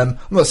I'm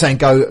not saying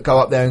go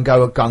up there and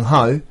go gung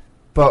ho.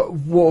 But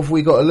what have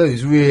we got to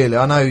lose, really?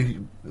 I know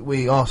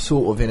we are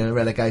sort of in a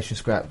relegation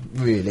scrap,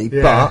 really.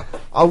 Yeah.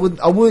 But I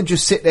wouldn't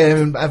just sit there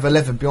and have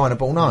 11 behind the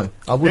ball. No,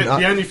 I wouldn't.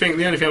 The only thing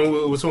we're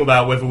talking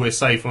about whether we're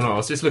safe or not. I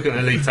was just looking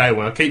at the league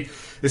table.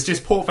 It's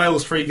just Port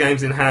Vale's 3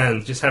 games in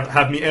hand. Just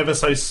have me ever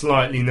so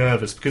slightly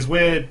nervous, because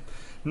we're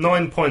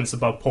 9 points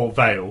above Port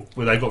Vale,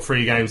 where they've got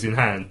 3 games in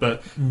hand,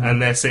 and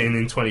they're sitting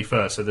in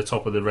 21st, so the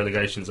top of the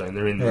relegation zone.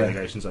 They're in the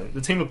relegation zone. The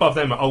team above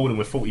them are Oldham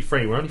with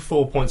 43. We're only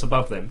 4 points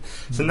above them.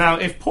 So now,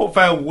 if Port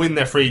Vale win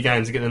their 3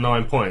 games and get the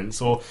 9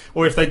 points, or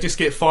if they just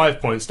get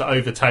 5 points to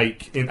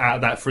overtake out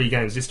of that 3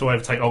 games, just to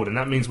overtake Oldham,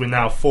 that means we're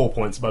now 4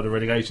 points above the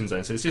relegation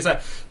zone. So it's just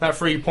that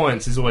 3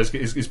 points is always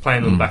is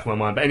playing on the back of my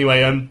mind. But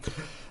anyway,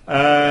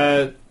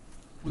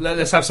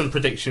 let's have some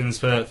predictions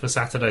for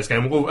Saturday's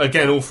game. Well,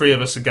 again, all 3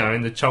 of us are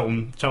going. The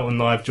Charlton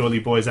Live Jolly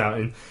Boys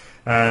outing.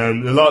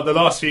 The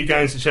last few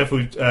games that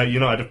Sheffield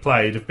United have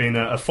played have been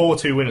a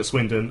 4-2 win at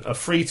Swindon, a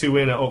 3-2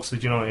 win at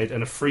Oxford United,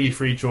 and a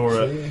 3-3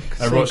 draw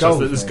at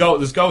Rochester.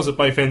 There's goals at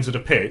both ends of the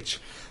pitch.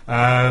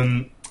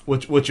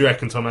 What do you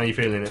reckon, Tom? How are you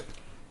feeling it?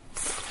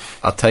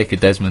 I'll take a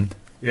Desmond.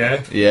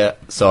 Yeah? Yeah,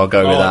 so I'll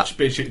go with that.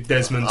 Archbishop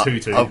Desmond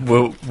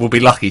 2-2. We'll be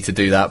lucky to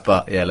do that,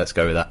 but yeah, let's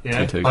go with that.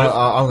 Yeah. 2-2.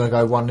 I'm going to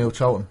go 1-0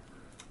 Charlton.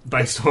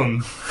 Based on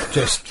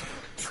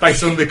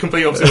the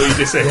complete opposite of what you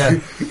just said. Yeah.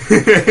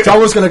 So I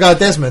was going to go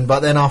Desmond, but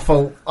then I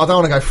thought I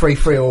don't want to go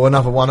 3-3 or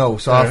another 1-0,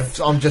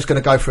 so I'm just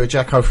going to go for a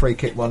Jacko free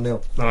kick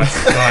 1-0.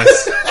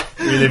 Nice.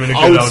 We live in the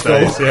good old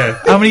days, yeah.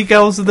 How many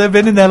goals have there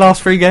been in their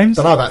last 3 games?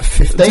 I don't know, about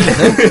 15, I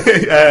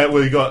think.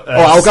 Well, you got.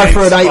 I'll go for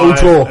an 8-all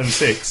draw. And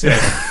 6, yeah.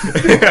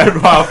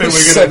 Right, I think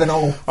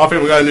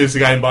we're going to lose the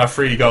game by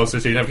 3 goals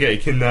to 2. Don't forget, you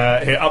can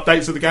hear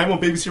updates of the game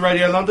on BBC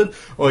Radio London,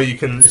 or you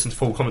can listen to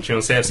full commentary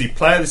on CFC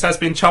Player. This has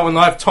been Charlton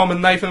Live. Tom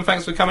and Nathan,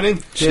 thanks for coming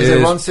in. Cheers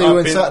everyone. See you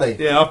on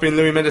Saturday. Yeah, I've been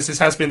Louis Mendes. This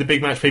has been the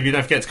Big Match Preview.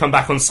 Don't forget to come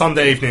back on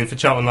Sunday evening for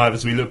Charlton Live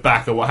as we look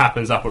back at what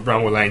happens up at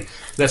Bramwell Lane.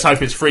 Let's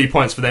hope it's 3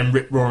 points for them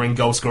rip-roaring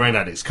goal-scoring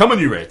addicts. Come on,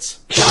 you Reds.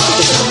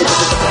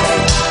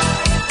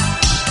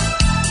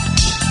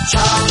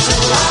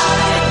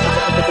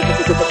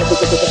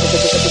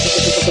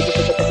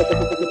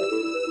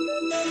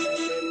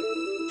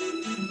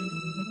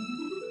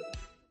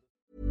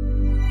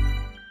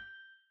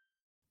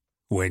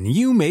 When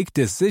you make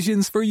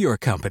decisions for your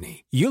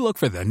company, you look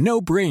for the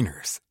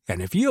no-brainers.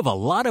 And if you have a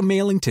lot of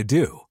mailing to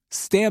do,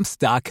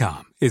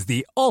 Stamps.com is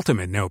the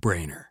ultimate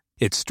no-brainer.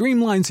 It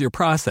streamlines your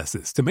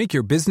processes to make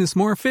your business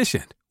more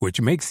efficient,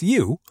 which makes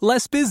you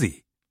less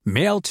busy.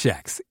 Mail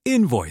checks,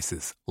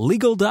 invoices,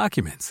 legal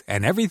documents,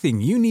 and everything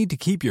you need to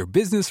keep your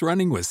business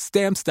running with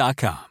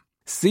Stamps.com.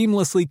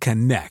 Seamlessly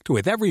connect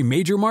with every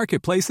major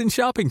marketplace and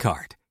shopping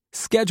cart.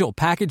 Schedule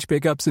package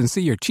pickups and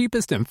see your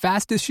cheapest and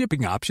fastest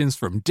shipping options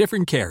from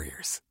different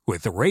carriers.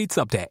 With rates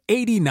up to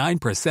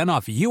 89%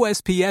 off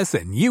USPS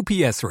and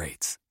UPS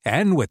rates.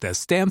 And with the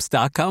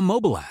Stamps.com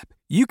mobile app,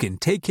 you can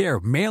take care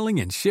of mailing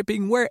and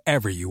shipping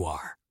wherever you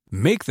are.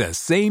 Make the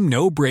same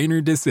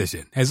no-brainer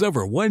decision as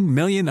over 1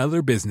 million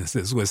other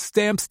businesses with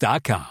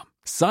Stamps.com.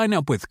 Sign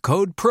up with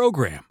code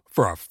PROGRAM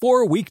for a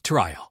 4-week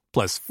trial,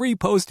 plus free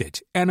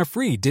postage and a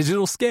free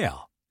digital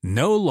scale.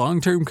 No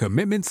long-term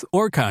commitments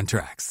or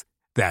contracts.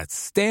 That's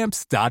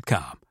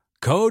Stamps.com.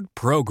 Code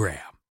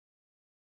PROGRAM.